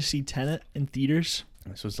we went to see Tenet in theaters.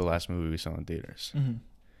 This was the last movie we saw in theaters,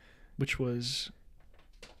 which was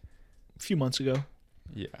a few months ago.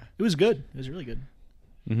 Yeah, it was good. It was really good.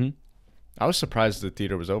 Mm-hmm. I was surprised the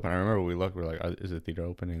theater was open. I remember when we looked, we were like, "Is the theater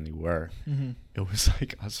open?" And they were. Mm-hmm. It was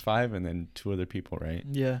like us 5 and then 2 other people, right?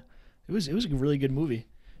 Yeah, it was a really good movie.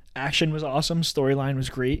 Action was awesome. Storyline was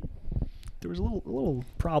great. There was a little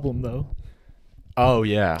problem though. Oh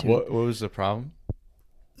yeah, dude. What was the problem?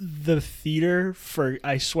 The theater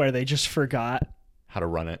I swear they just forgot how to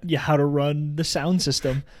run it. Yeah, how to run the sound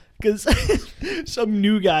system. Because some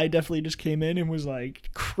new guy definitely just came in and was like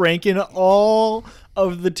cranking all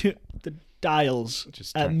of the dials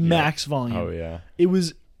just at max volume. Oh yeah, it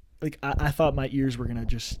was like I thought my ears were gonna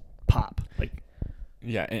just pop. Like,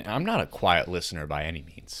 yeah, and I'm not a quiet listener by any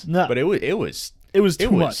means. No, but it was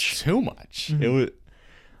too much. Too much. Mm-hmm. It was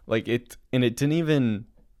like it, and it didn't even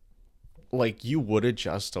like you would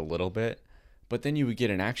adjust a little bit. But then you would get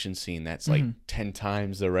an action scene that's like 10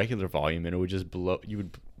 times the regular volume, and it would just blow.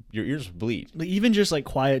 Your ears would bleed. Like even just like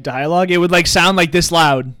quiet dialogue, it would like sound like this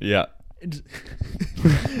loud. Yeah.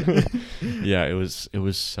 Yeah, it was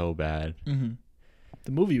so bad. Mm-hmm.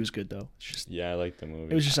 The movie was good though. I liked the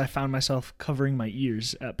movie. It was just I found myself covering my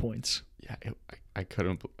ears at points. Yeah, I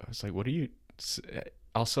couldn't. I was like, what are you?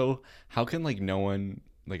 Also, how can like no one,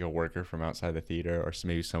 like a worker from outside the theater, or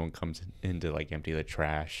maybe someone comes in to like empty the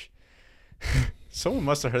trash. Someone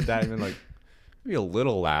must have heard that and been like, maybe a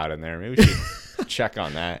little loud in there. Maybe we should check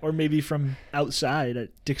on that. Or maybe from outside at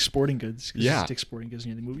Dick's Sporting Goods. Yeah. Dick's Sporting Goods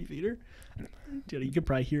near the movie theater. Dude, you could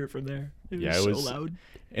probably hear it from there. It was so loud.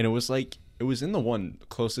 And it was like, it was in the one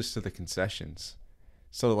closest to the concessions.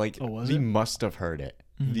 So like, they must have heard it.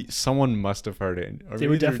 Mm-hmm. Someone must have heard it. Or they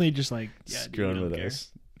were definitely just like, screwing with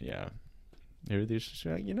us. Yeah. Maybe they're just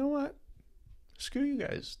like, you know what? Screw you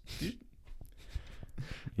guys.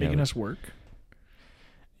 Making us work.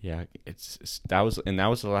 Yeah, that was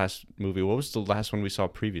the last movie. What was the last one we saw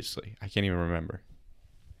previously? I can't even remember.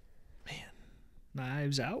 Man,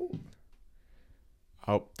 Knives Out.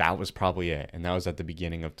 Oh, that was probably it, and that was at the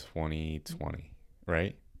beginning of 2020,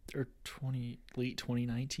 right? Or late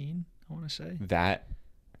 2019. I want to say that.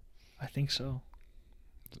 I think so.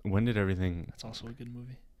 When did everything? That's also a good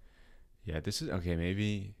movie. Yeah, this is okay.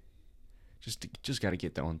 Maybe just got to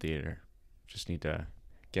get the home theater. Just need to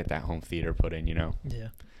get that home theater put in, you know? Yeah.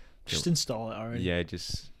 Just install it already. Yeah,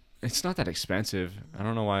 it's not that expensive. I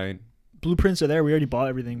don't know why. Blueprints are there. We already bought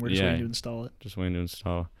everything. We're just waiting to install it. Just waiting to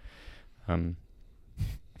install.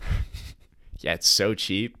 Yeah, it's so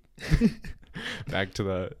cheap. Back to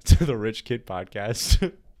the Rich Kid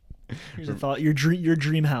podcast. Here's a thought. Your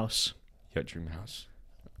dream house. Yeah, dream house.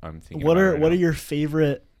 I'm thinking. What are your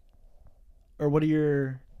favorite, or what are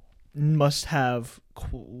your must-have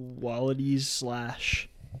qualities /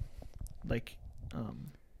 like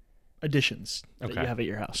additions that you have at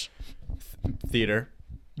your house? Theater,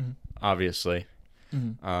 obviously.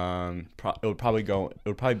 Mm-hmm. It would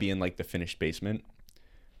probably be in like the finished basement,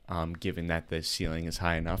 given that the ceiling is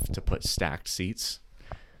high enough to put stacked seats.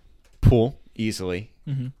 Pool, easily,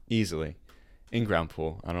 in-ground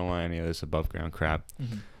pool. I don't want any of this above ground crap.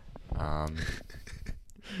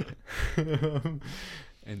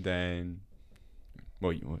 And then,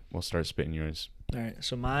 we'll start spitting yours. All right.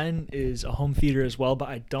 So mine is a home theater as well, but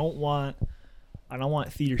I don't want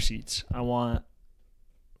theater seats. I want,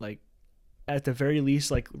 like, at the very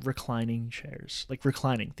least, like reclining chairs, like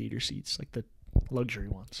reclining theater seats, like the luxury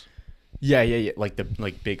ones. Yeah.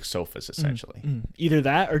 Like big sofas, essentially. Either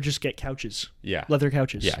that or just get couches. Yeah. Leather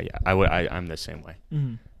couches. Yeah. I'm the same way.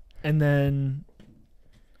 And then,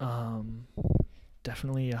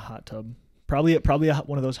 definitely a hot tub. Probably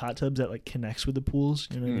one of those hot tubs that like connects with the pools.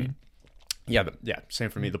 You know what I mean? Yeah. Same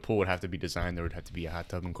for me. The pool would have to be designed. There would have to be a hot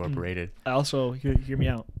tub incorporated. I also hear me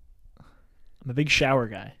out. I'm a big shower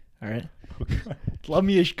guy. All right. Love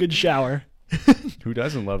me a good shower. Who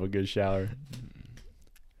doesn't love a good shower?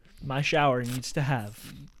 My shower needs to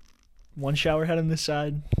have one shower head on this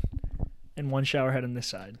side, and one shower head on this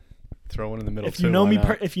side. Throw one in the middle. If you know me,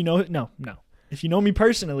 if you know me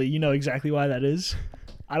personally, you know exactly why that is.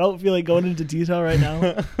 I don't feel like going into detail right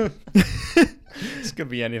now. This could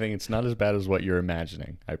be anything. It's not as bad as what you're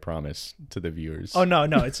imagining. I promise to the viewers. Oh no,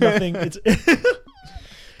 it's nothing. It's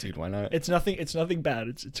dude, why not? It's nothing. It's nothing bad.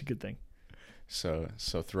 It's a good thing. So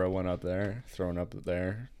throw one up there, throw one up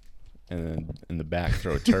there, and then in the back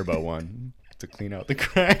throw a turbo one to clean out the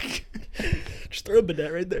crack. Just throw a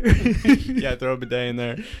bidet right there. Yeah, throw a bidet in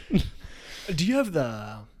there. Do you have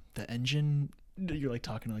the engine? You're like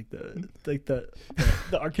talking to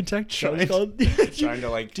the architect. Trying to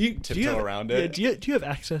like tiptoe around it. Yeah, do you have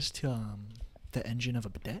access to the engine of a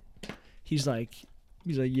bidet? He's like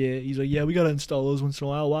yeah. We gotta install those once in a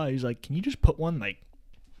while. Why? He's like, can you just put one like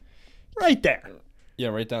right there? Yeah,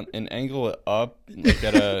 right down and angle it up like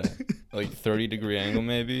at a like 30-degree angle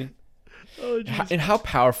maybe. Oh, and how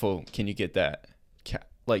powerful can you get that? Can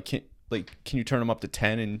you turn them up to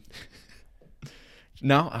 10 and?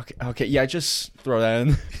 No, okay, yeah. Just throw that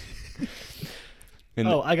in.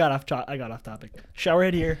 I got off topic. Shower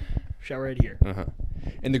head here. Uh-huh.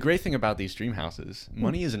 And the great thing about these dream houses,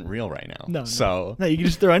 money isn't real right now. No, you can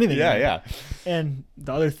just throw anything. Yeah. And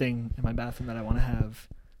the other thing in my bathroom that I want to have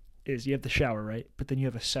is you have the shower, right? But then you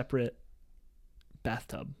have a separate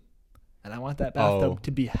bathtub, and I want that bathtub to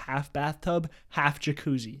be half bathtub, half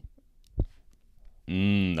jacuzzi.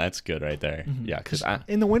 That's good right there. Mm-hmm. Yeah, because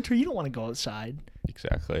in the winter you don't want to go outside.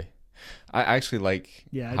 Exactly. I actually like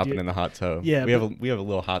hopping in the hot tub. Yeah, we have a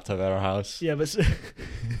little hot tub at our house. Yeah, but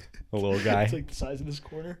a little guy. It's like the size of this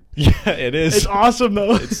corner. Yeah, it is. It's awesome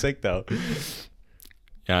though. It's sick though.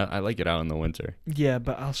 Yeah, I like it out in the winter. Yeah,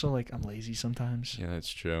 but also like I'm lazy sometimes. Yeah, that's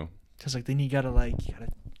true. Because like then you gotta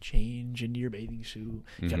change into your bathing suit.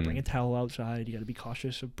 You gotta bring a towel outside. You gotta be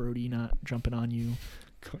cautious of Brody not jumping on you.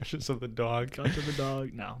 Cautious of the dog.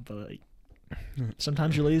 No, but like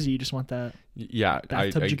sometimes you're lazy. You just want that. Yeah, I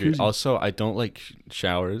agree. Jacuzzi. Also, I don't like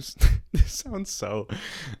showers. This sounds so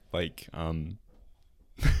like I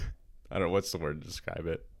don't know what's the word to describe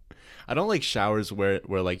it. I don't like showers where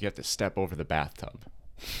like you have to step over the bathtub.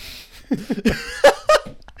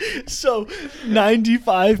 So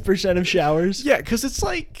 95% of showers. Yeah, because it's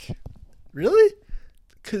like really.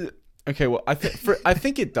 Okay, well, I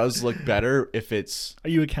think it does look better if it's. Are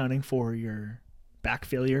you accounting for your back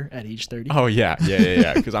failure at age 30? Oh yeah.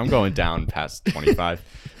 Because I'm going down past 25,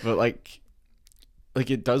 but like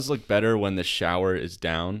it does look better when the shower is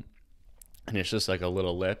down, and it's just like a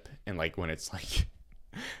little lip, and like when it's like,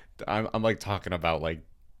 I'm like talking about like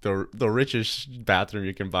the richest bathroom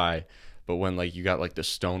you can buy, but when like you got like the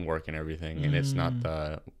stonework and everything, and it's not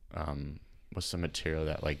the what's the material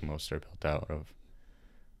that like most are built out of.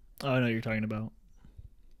 Oh, I know what you're talking about.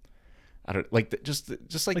 I don't like just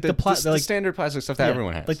like the standard plastic stuff that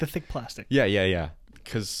everyone has, like the thick plastic. Yeah.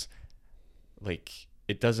 Because like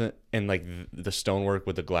it doesn't, and like the stonework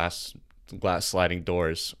with the glass sliding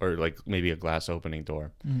doors, or like maybe a glass opening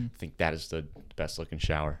door. I think that is the best looking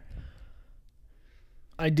shower.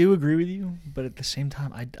 I do agree with you, but at the same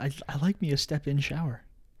time, I like me a step-in shower.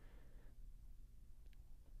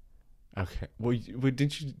 Okay. Well,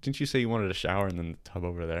 didn't you say you wanted a shower and then the tub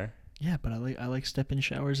over there? Yeah, but I like step-in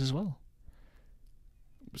showers as well.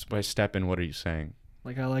 So by step-in, what are you saying?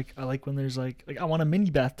 Like I like when there's like I want a mini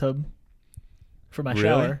bathtub for my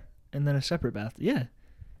shower, and then a separate bath. Yeah.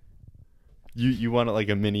 You want like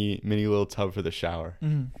a mini little tub for the shower.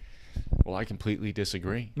 Mm-hmm. Well, I completely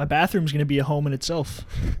disagree. My bathroom's gonna be a home in itself.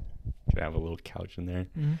 Could have a little couch in there.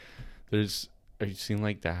 Mm-hmm. Have you seen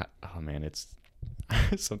like that? Oh man, it's.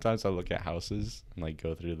 Sometimes I look at houses and like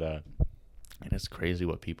go through and it's crazy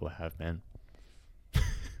what people have, man.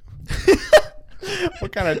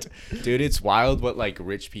 What kind of dude? It's wild what like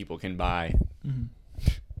rich people can buy. Mm-hmm.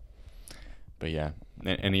 But yeah,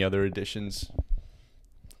 any other additions?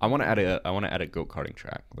 I want to add a go-karting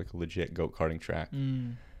track, like a legit go-karting track.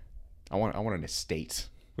 I want an estate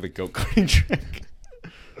with a go-karting track.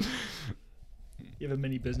 You have a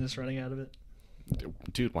mini business running out of it,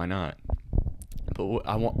 dude. Why not? But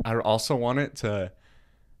I also want it to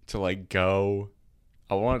like go.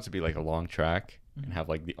 I want it to be like a long track and have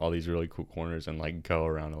like all these really cool corners and like go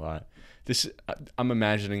around a lot. I'm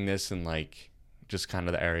imagining this in like just kind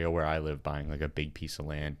of the area where I live, buying like a big piece of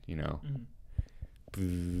land, you know.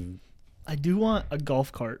 I do want a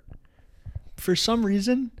golf cart. For some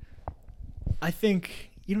reason, I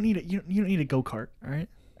think you don't need a go kart. All right,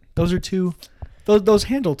 those are too. Those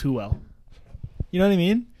handle too well. You know what I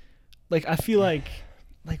mean? Like I feel like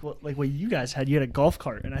what you guys had. You had a golf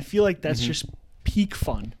cart, and I feel like that's just peak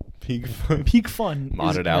fun. Peak fun. Peak fun.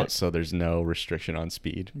 Modded out so there's no restriction on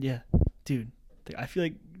speed. Yeah. Dude, I feel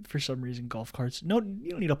like for some reason golf carts. No,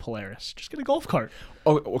 you don't need a Polaris. Just get a golf cart.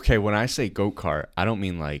 Oh, okay. When I say go-kart, I don't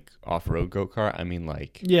mean like off-road go-kart. I mean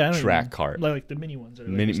like Yeah, I know track what you mean. cart. Like the mini ones. That are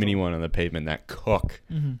Mini one on the pavement that cook,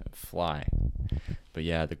 Mm-hmm. that fly. But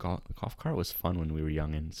yeah, the golf cart was fun when we were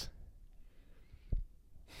youngins.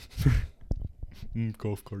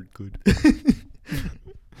 Golf cart good.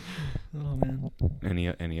 Oh man.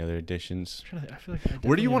 Any other additions? I feel like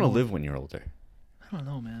Where do you want to want live when you're older? I don't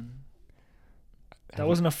know, man. That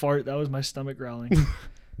wasn't a fart. That was my stomach growling.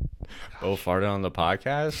 Oh, farted on the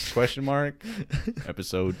podcast? Question mark.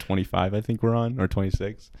 Episode 25, I think we're on, or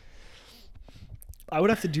 26. I would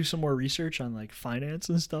have to do some more research on like finance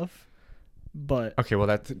and stuff. But Okay, well,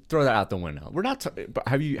 throw that out the window. We're not. But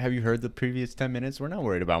have you heard the previous 10 minutes? We're not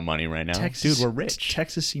worried about money right now, Texas, dude. We're rich.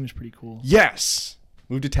 Texas seems pretty cool. Yes,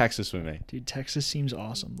 move to Texas with me. Dude, Texas seems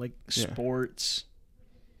awesome. Like Yeah. sports,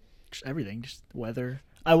 just everything, just weather.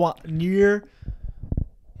 I want near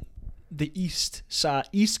the east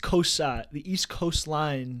coast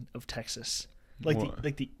line of Texas. Like What?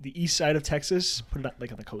 the east side of Texas, put it on,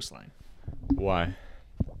 like on the coastline. Why?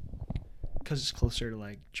 Because it's closer to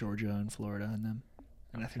like Georgia and Florida and them.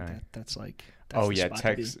 And I think Okay. that's like that's Oh the yeah, spot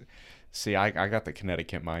to be. Texas. See, I got the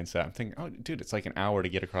Connecticut mindset. I'm thinking, oh, dude, it's like an hour to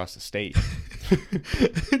get across the state.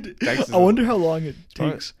 Texas I wonder how long it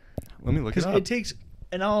Alright. takes. Let me look it Because up. it takes,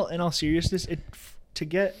 in all seriousness, to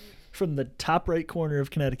get from the top right corner of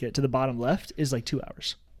Connecticut to the bottom left is like 2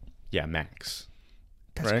 hours. Yeah, max.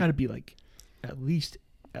 That's Right? got to be like at least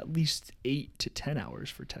 8 to 10 hours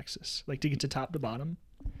for Texas, like to get to top to bottom.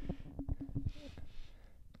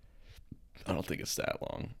 I don't think it's that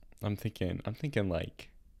long. I'm thinking like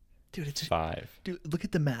Dude, it's 5. dude. Look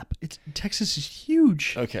at the map. Texas is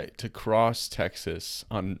huge. Okay, to cross Texas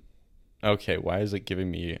on. Okay, why is it giving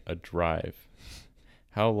me a drive?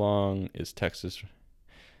 How long is Texas?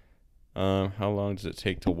 How long does it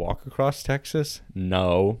take to walk across Texas?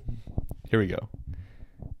 No. Here we go.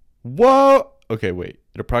 Whoa. Okay, wait.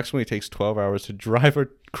 It approximately takes 12 hours to drive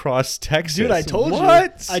across Texas. Dude, I told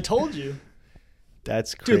What? you. I told you.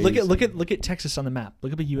 That's crazy. Dude, look at Texas on the map.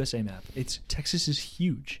 Look up a USA map. Texas is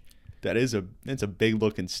huge. It's a big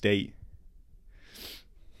looking state.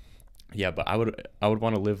 Yeah, but I would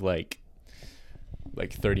want to live like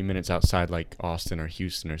 30 minutes outside like Austin or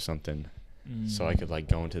Houston or something. So I could like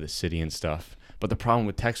go into the city and stuff. But the problem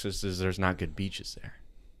with Texas is there's not good beaches there.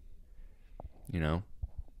 You know?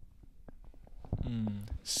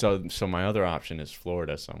 So my other option is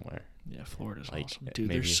Florida somewhere. Yeah, Florida's Like, awesome. Dude,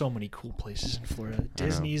 maybe- there's so many cool places in Florida. know.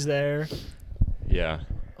 Disney's there. Yeah.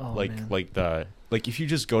 Oh, like man. like if you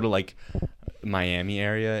just go to like Miami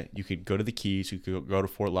area, you could go to the Keys, you could go to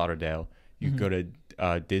Fort Lauderdale, you could go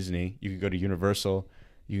to Disney, you could go to Universal,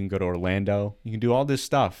 you can go to Orlando, you can do all this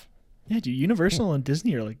stuff. Yeah, dude, Universal and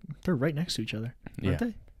Disney are like, they're right next to each other, aren't Yeah.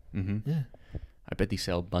 they? Mm-hmm. Yeah. I bet they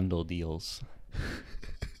sell bundle deals.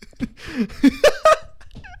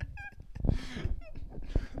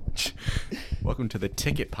 Welcome to the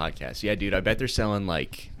Ticket Podcast. Yeah, dude, I bet they're selling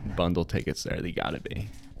like bundle tickets there. They gotta be.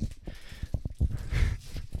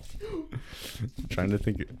 I'm trying to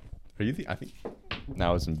think. Are you? I think that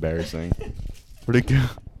was embarrassing. Where'd it go?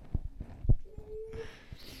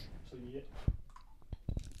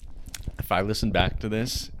 If I listen back to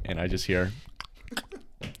this and I just hear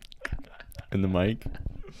in the mic,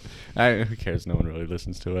 who cares? No one really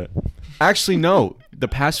listens to it. Actually, no. The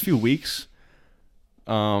past few weeks,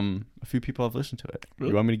 a few people have listened to it.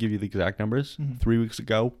 Really? You want me to give you the exact numbers? 3 weeks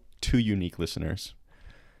ago, 2 unique listeners.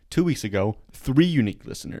 2 weeks ago, 3 unique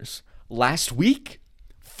listeners. Last week,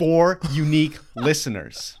 4 unique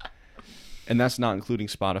listeners. And that's not including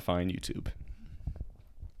Spotify and YouTube.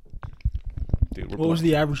 Dude, we're What was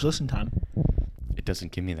blowing- the average listen time? It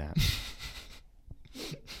doesn't give me that.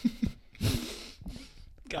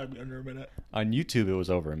 Gotta be under a minute. On YouTube, it was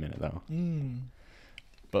over a minute though.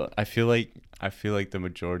 But I feel like the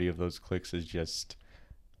majority of those clicks is just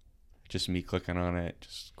me clicking on it,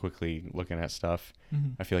 just quickly looking at stuff.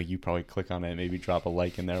 I feel like you probably click on it, maybe drop a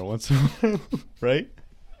like in there once in a while, right?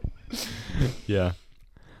 Yeah.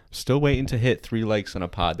 Still waiting to hit 3 likes on a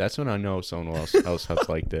pod. That's when I know someone else has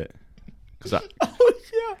liked it. Cause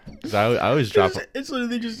I always drop. It's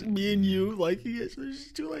literally just me and you liking it. So there's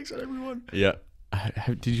just 2 likes on everyone. Yeah.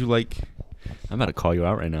 Did you like? I'm about to call you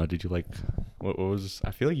out right now. Did you like? What was? I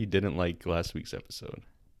feel like you didn't like last week's episode.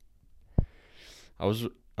 I was.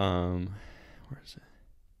 Where is it?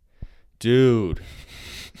 Dude,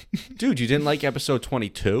 you didn't like episode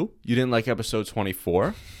 22. You didn't like episode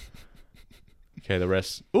 24. Okay, the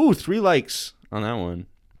rest. Ooh, 3 likes on that one.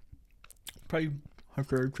 Probably our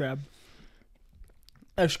third crab.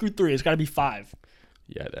 I screwed 3. It's got to be 5.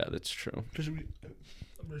 Yeah, that's true. Because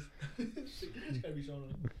it's gotta be so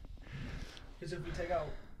annoying. Because if we take out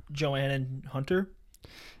Joanne and Hunter,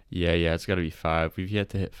 Yeah, it's got to be 5. We've yet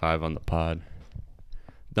to hit 5 on the pod.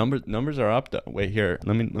 Numbers are up though. Wait here.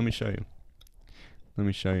 Let me show you. Let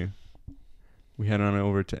me show you. We head on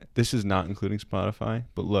over to. This is not including Spotify,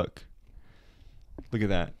 but look. Look at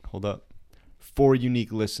that. Hold up. 4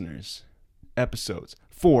 unique listeners. Episodes.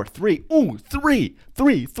 4, 3. Ooh, 3.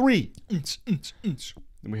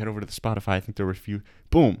 Then we head over to the Spotify. I think there were a few.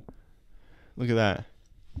 Boom. Look at that.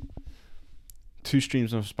 2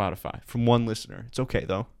 streams on Spotify from 1 listener. It's okay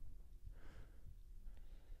though.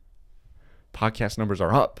 Podcast numbers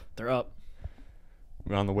are up. they're up.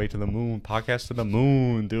 We're on the way to the moon. Podcast to the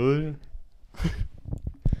moon, dude.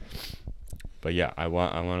 But yeah, I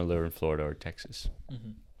want to live in Florida or Texas.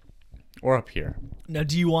 Mm-hmm. Or up here. Now,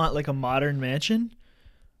 do you want like a modern mansion,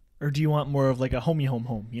 or do you want more of like a homey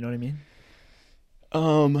home? You know what I mean?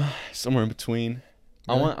 Somewhere in between.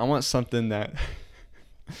 Really? I want something that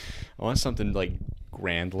I want something like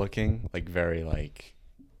grand looking, like very like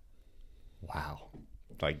wow.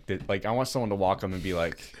 Like I want someone to walk up and be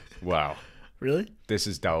like, "Wow, Really? this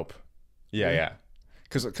is dope." Yeah, Really? yeah.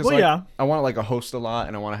 Cuz Well, yeah. I want to like host a lot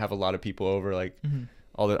and I want to have a lot of people over like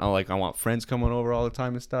Mm-hmm. I want friends coming over all the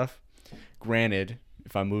time and stuff. Granted,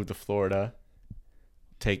 if I move to Florida,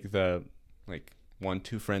 take the like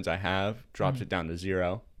 1-2 friends I have, drops it down to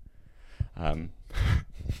 0.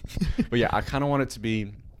 But yeah, I kind of want it to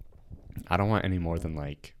be. I don't want any more than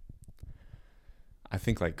like. I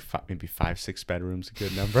think like maybe 5-6 bedrooms a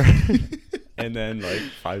good number, and then like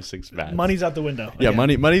 5-6 baths. Money's out the window. Yeah,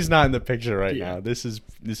 again. money's not in the picture right Yeah. now. This is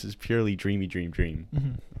purely dream.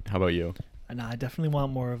 Mm-hmm. How about you? And I definitely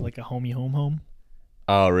want more of like a homey home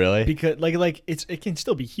Oh, really? because like it can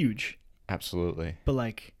still be huge, Absolutely. but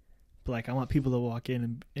like I want people to walk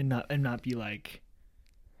in and not be like,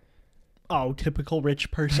 oh, typical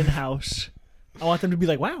rich person house. I want them to be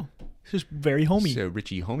like, wow, this is very homey. So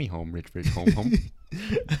Richie homie home, rich home.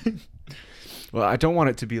 Well, I don't want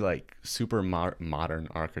it to be like super modern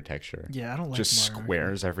architecture. Yeah, I don't like Just modern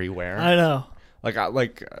squares everywhere. I know. I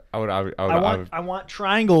would I want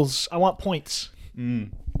triangles. I want points.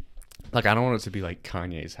 like I don't want it to be like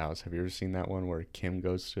Kanye's house. Have you ever seen that one where Kim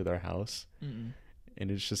goes to their house Mm-mm.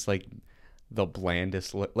 and it's just like the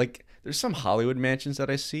blandest like there's some Hollywood mansions that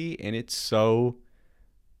I see and it's so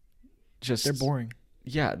just They're boring.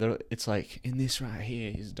 Yeah, it's like in this right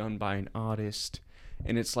here is done by an artist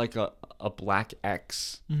and it's like a black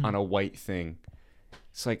X on a white thing.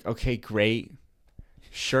 It's like, okay, great.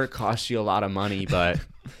 Sure, it costs you a lot of money, but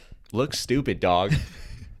looks stupid, dog.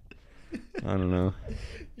 I don't know.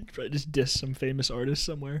 You could probably just diss some famous artist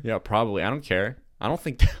somewhere. Yeah, probably. I don't care. I don't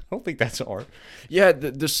think that's art. Yeah,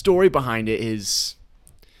 the story behind it is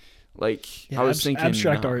like Yeah, I was thinking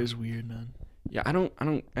abstract art is weird, man. Yeah, I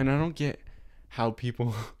don't get how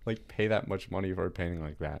people like pay that much money for a painting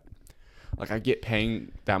like that. Like I get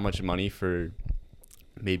paying that much money for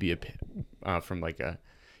maybe from like a,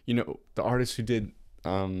 the artist who did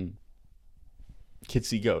Kids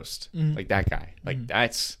See Ghost, like that guy. Like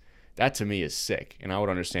that to me is sick, and I would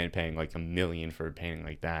understand paying like $1 million for a painting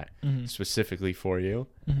like that specifically for you.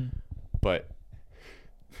 But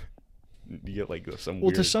you get like some Well,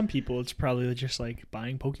 weird. to some people, it's probably just like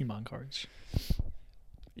buying Pokemon cards.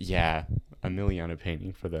 Yeah, $1 million on a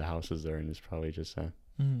painting for the houses they're in is probably just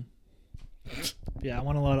Yeah, I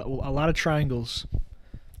want a lot of triangles.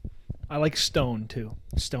 I like stone too.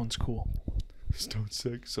 Stone's cool. Stone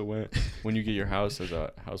sick. So when you get your house as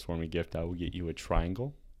a housewarming gift, I will get you a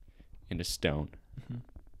triangle and a stone.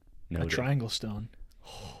 A triangle stone.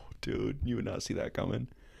 Oh, dude, you would not see that coming.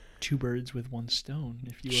 2 birds with 1 stone,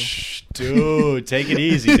 if you will. Shh, dude, take it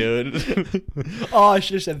easy, dude. Oh, I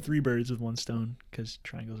should have said 3 birds with 1 stone because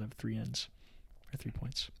triangles have 3 ends or 3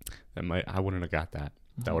 points. I wouldn't have got that.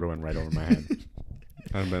 That would have went right over my head.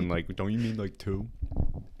 I'd have been like, don't you mean like 2?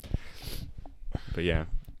 But yeah.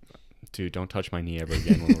 Dude, don't touch my knee ever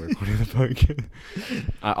again when we're recording the podcast.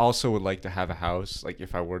 I also would like to have a house. Like,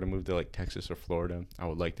 if I were to move to, like, Texas or Florida, I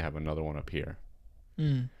would like to have another one up here.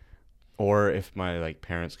 Or if my, like,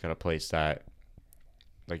 parents got a place that,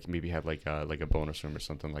 like, maybe had, like a bonus room or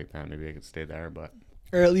something like that, maybe I could stay there, but...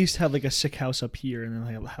 Or at least have, like, a sick house up here and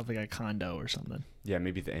then have like, a condo or something. Yeah,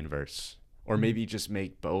 maybe the inverse. Or maybe just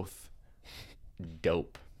make both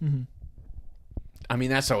dope. I mean,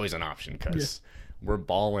 that's always an option because... Yeah. We're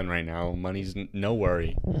balling right now. Money's no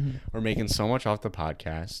worry. We're making so much off the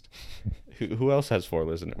podcast. Who else has 4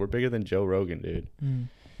 listeners? We're bigger than Joe Rogan, dude.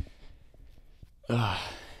 I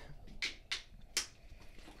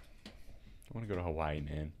want to go to Hawaii,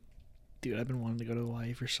 man. Dude, I've been wanting to go to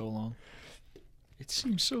Hawaii for so long. It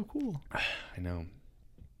seems so cool. I know.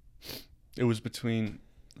 It was between,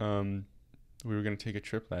 we were going to take a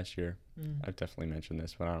trip last year. I've definitely mentioned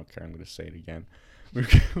this, but I don't care. I'm going to say it again. We were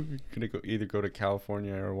going to either go to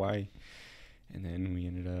California or Hawaii. And then we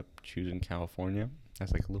ended up choosing California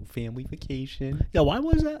as like a little family vacation. Yeah, why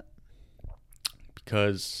was that?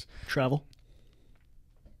 Because... Travel?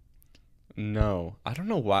 No. I don't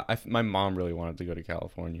know why. My mom really wanted to go to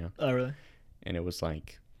California. Oh, really? And it was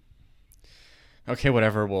like, okay,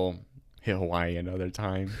 whatever, we'll hit Hawaii another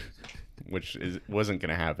time. Which wasn't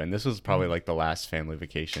going to happen. This was probably like the last family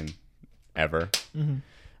vacation ever.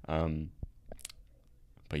 Mm-hmm.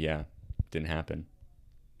 But yeah, didn't happen.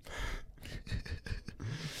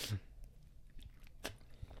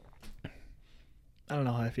 I don't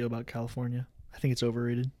know how I feel about California. I think it's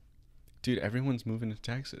overrated. Dude, everyone's moving to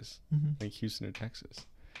Texas. Mm-hmm. Like Houston or Texas.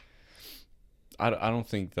 I don't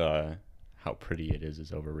think how pretty it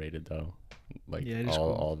is overrated though. Like yeah, it is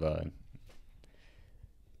cool. all the...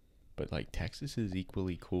 But like Texas is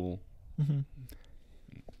equally cool. Mm-hmm.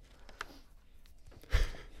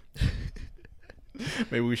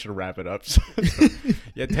 Maybe we should wrap it up.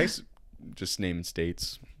 Yeah, Texas, just naming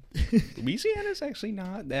states. Louisiana's actually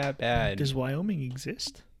not that bad. Does Wyoming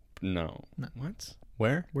exist? No. No. What?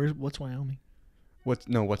 Where? What's Wyoming?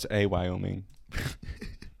 What's a Wyoming?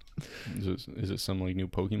 Is it some like new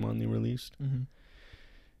Pokemon they released? Mm-hmm.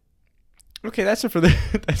 Okay, that's it for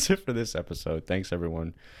this episode. Thanks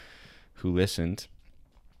everyone who listened.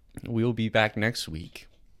 We'll be back next week.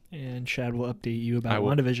 And Chad will update you about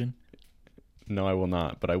WandaVision. No, I will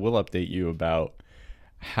not. But I will update you about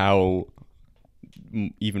how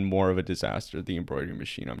even more of a disaster the embroidery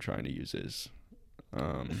machine I'm trying to use is.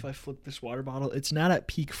 If I flip this water bottle, it's not at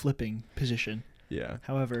peak flipping position. Yeah.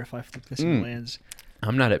 However, if I flip this and it lands...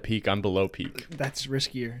 I'm not at peak. I'm below peak. That's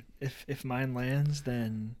riskier. If mine lands,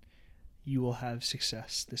 then you will have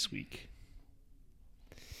success this week.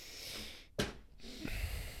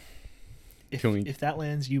 If that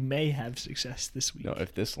lands, you may have success this week. No,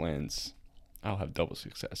 if this lands, I'll have double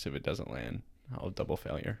success. If it doesn't land, I'll have double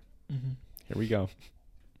failure. Mm-hmm. Here we go.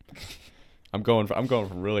 I'm going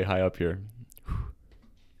from really high up here.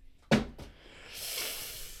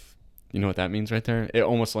 You know what that means right there? It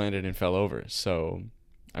almost landed and fell over. So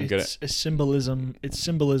It's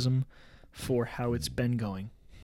symbolism for how it's been going.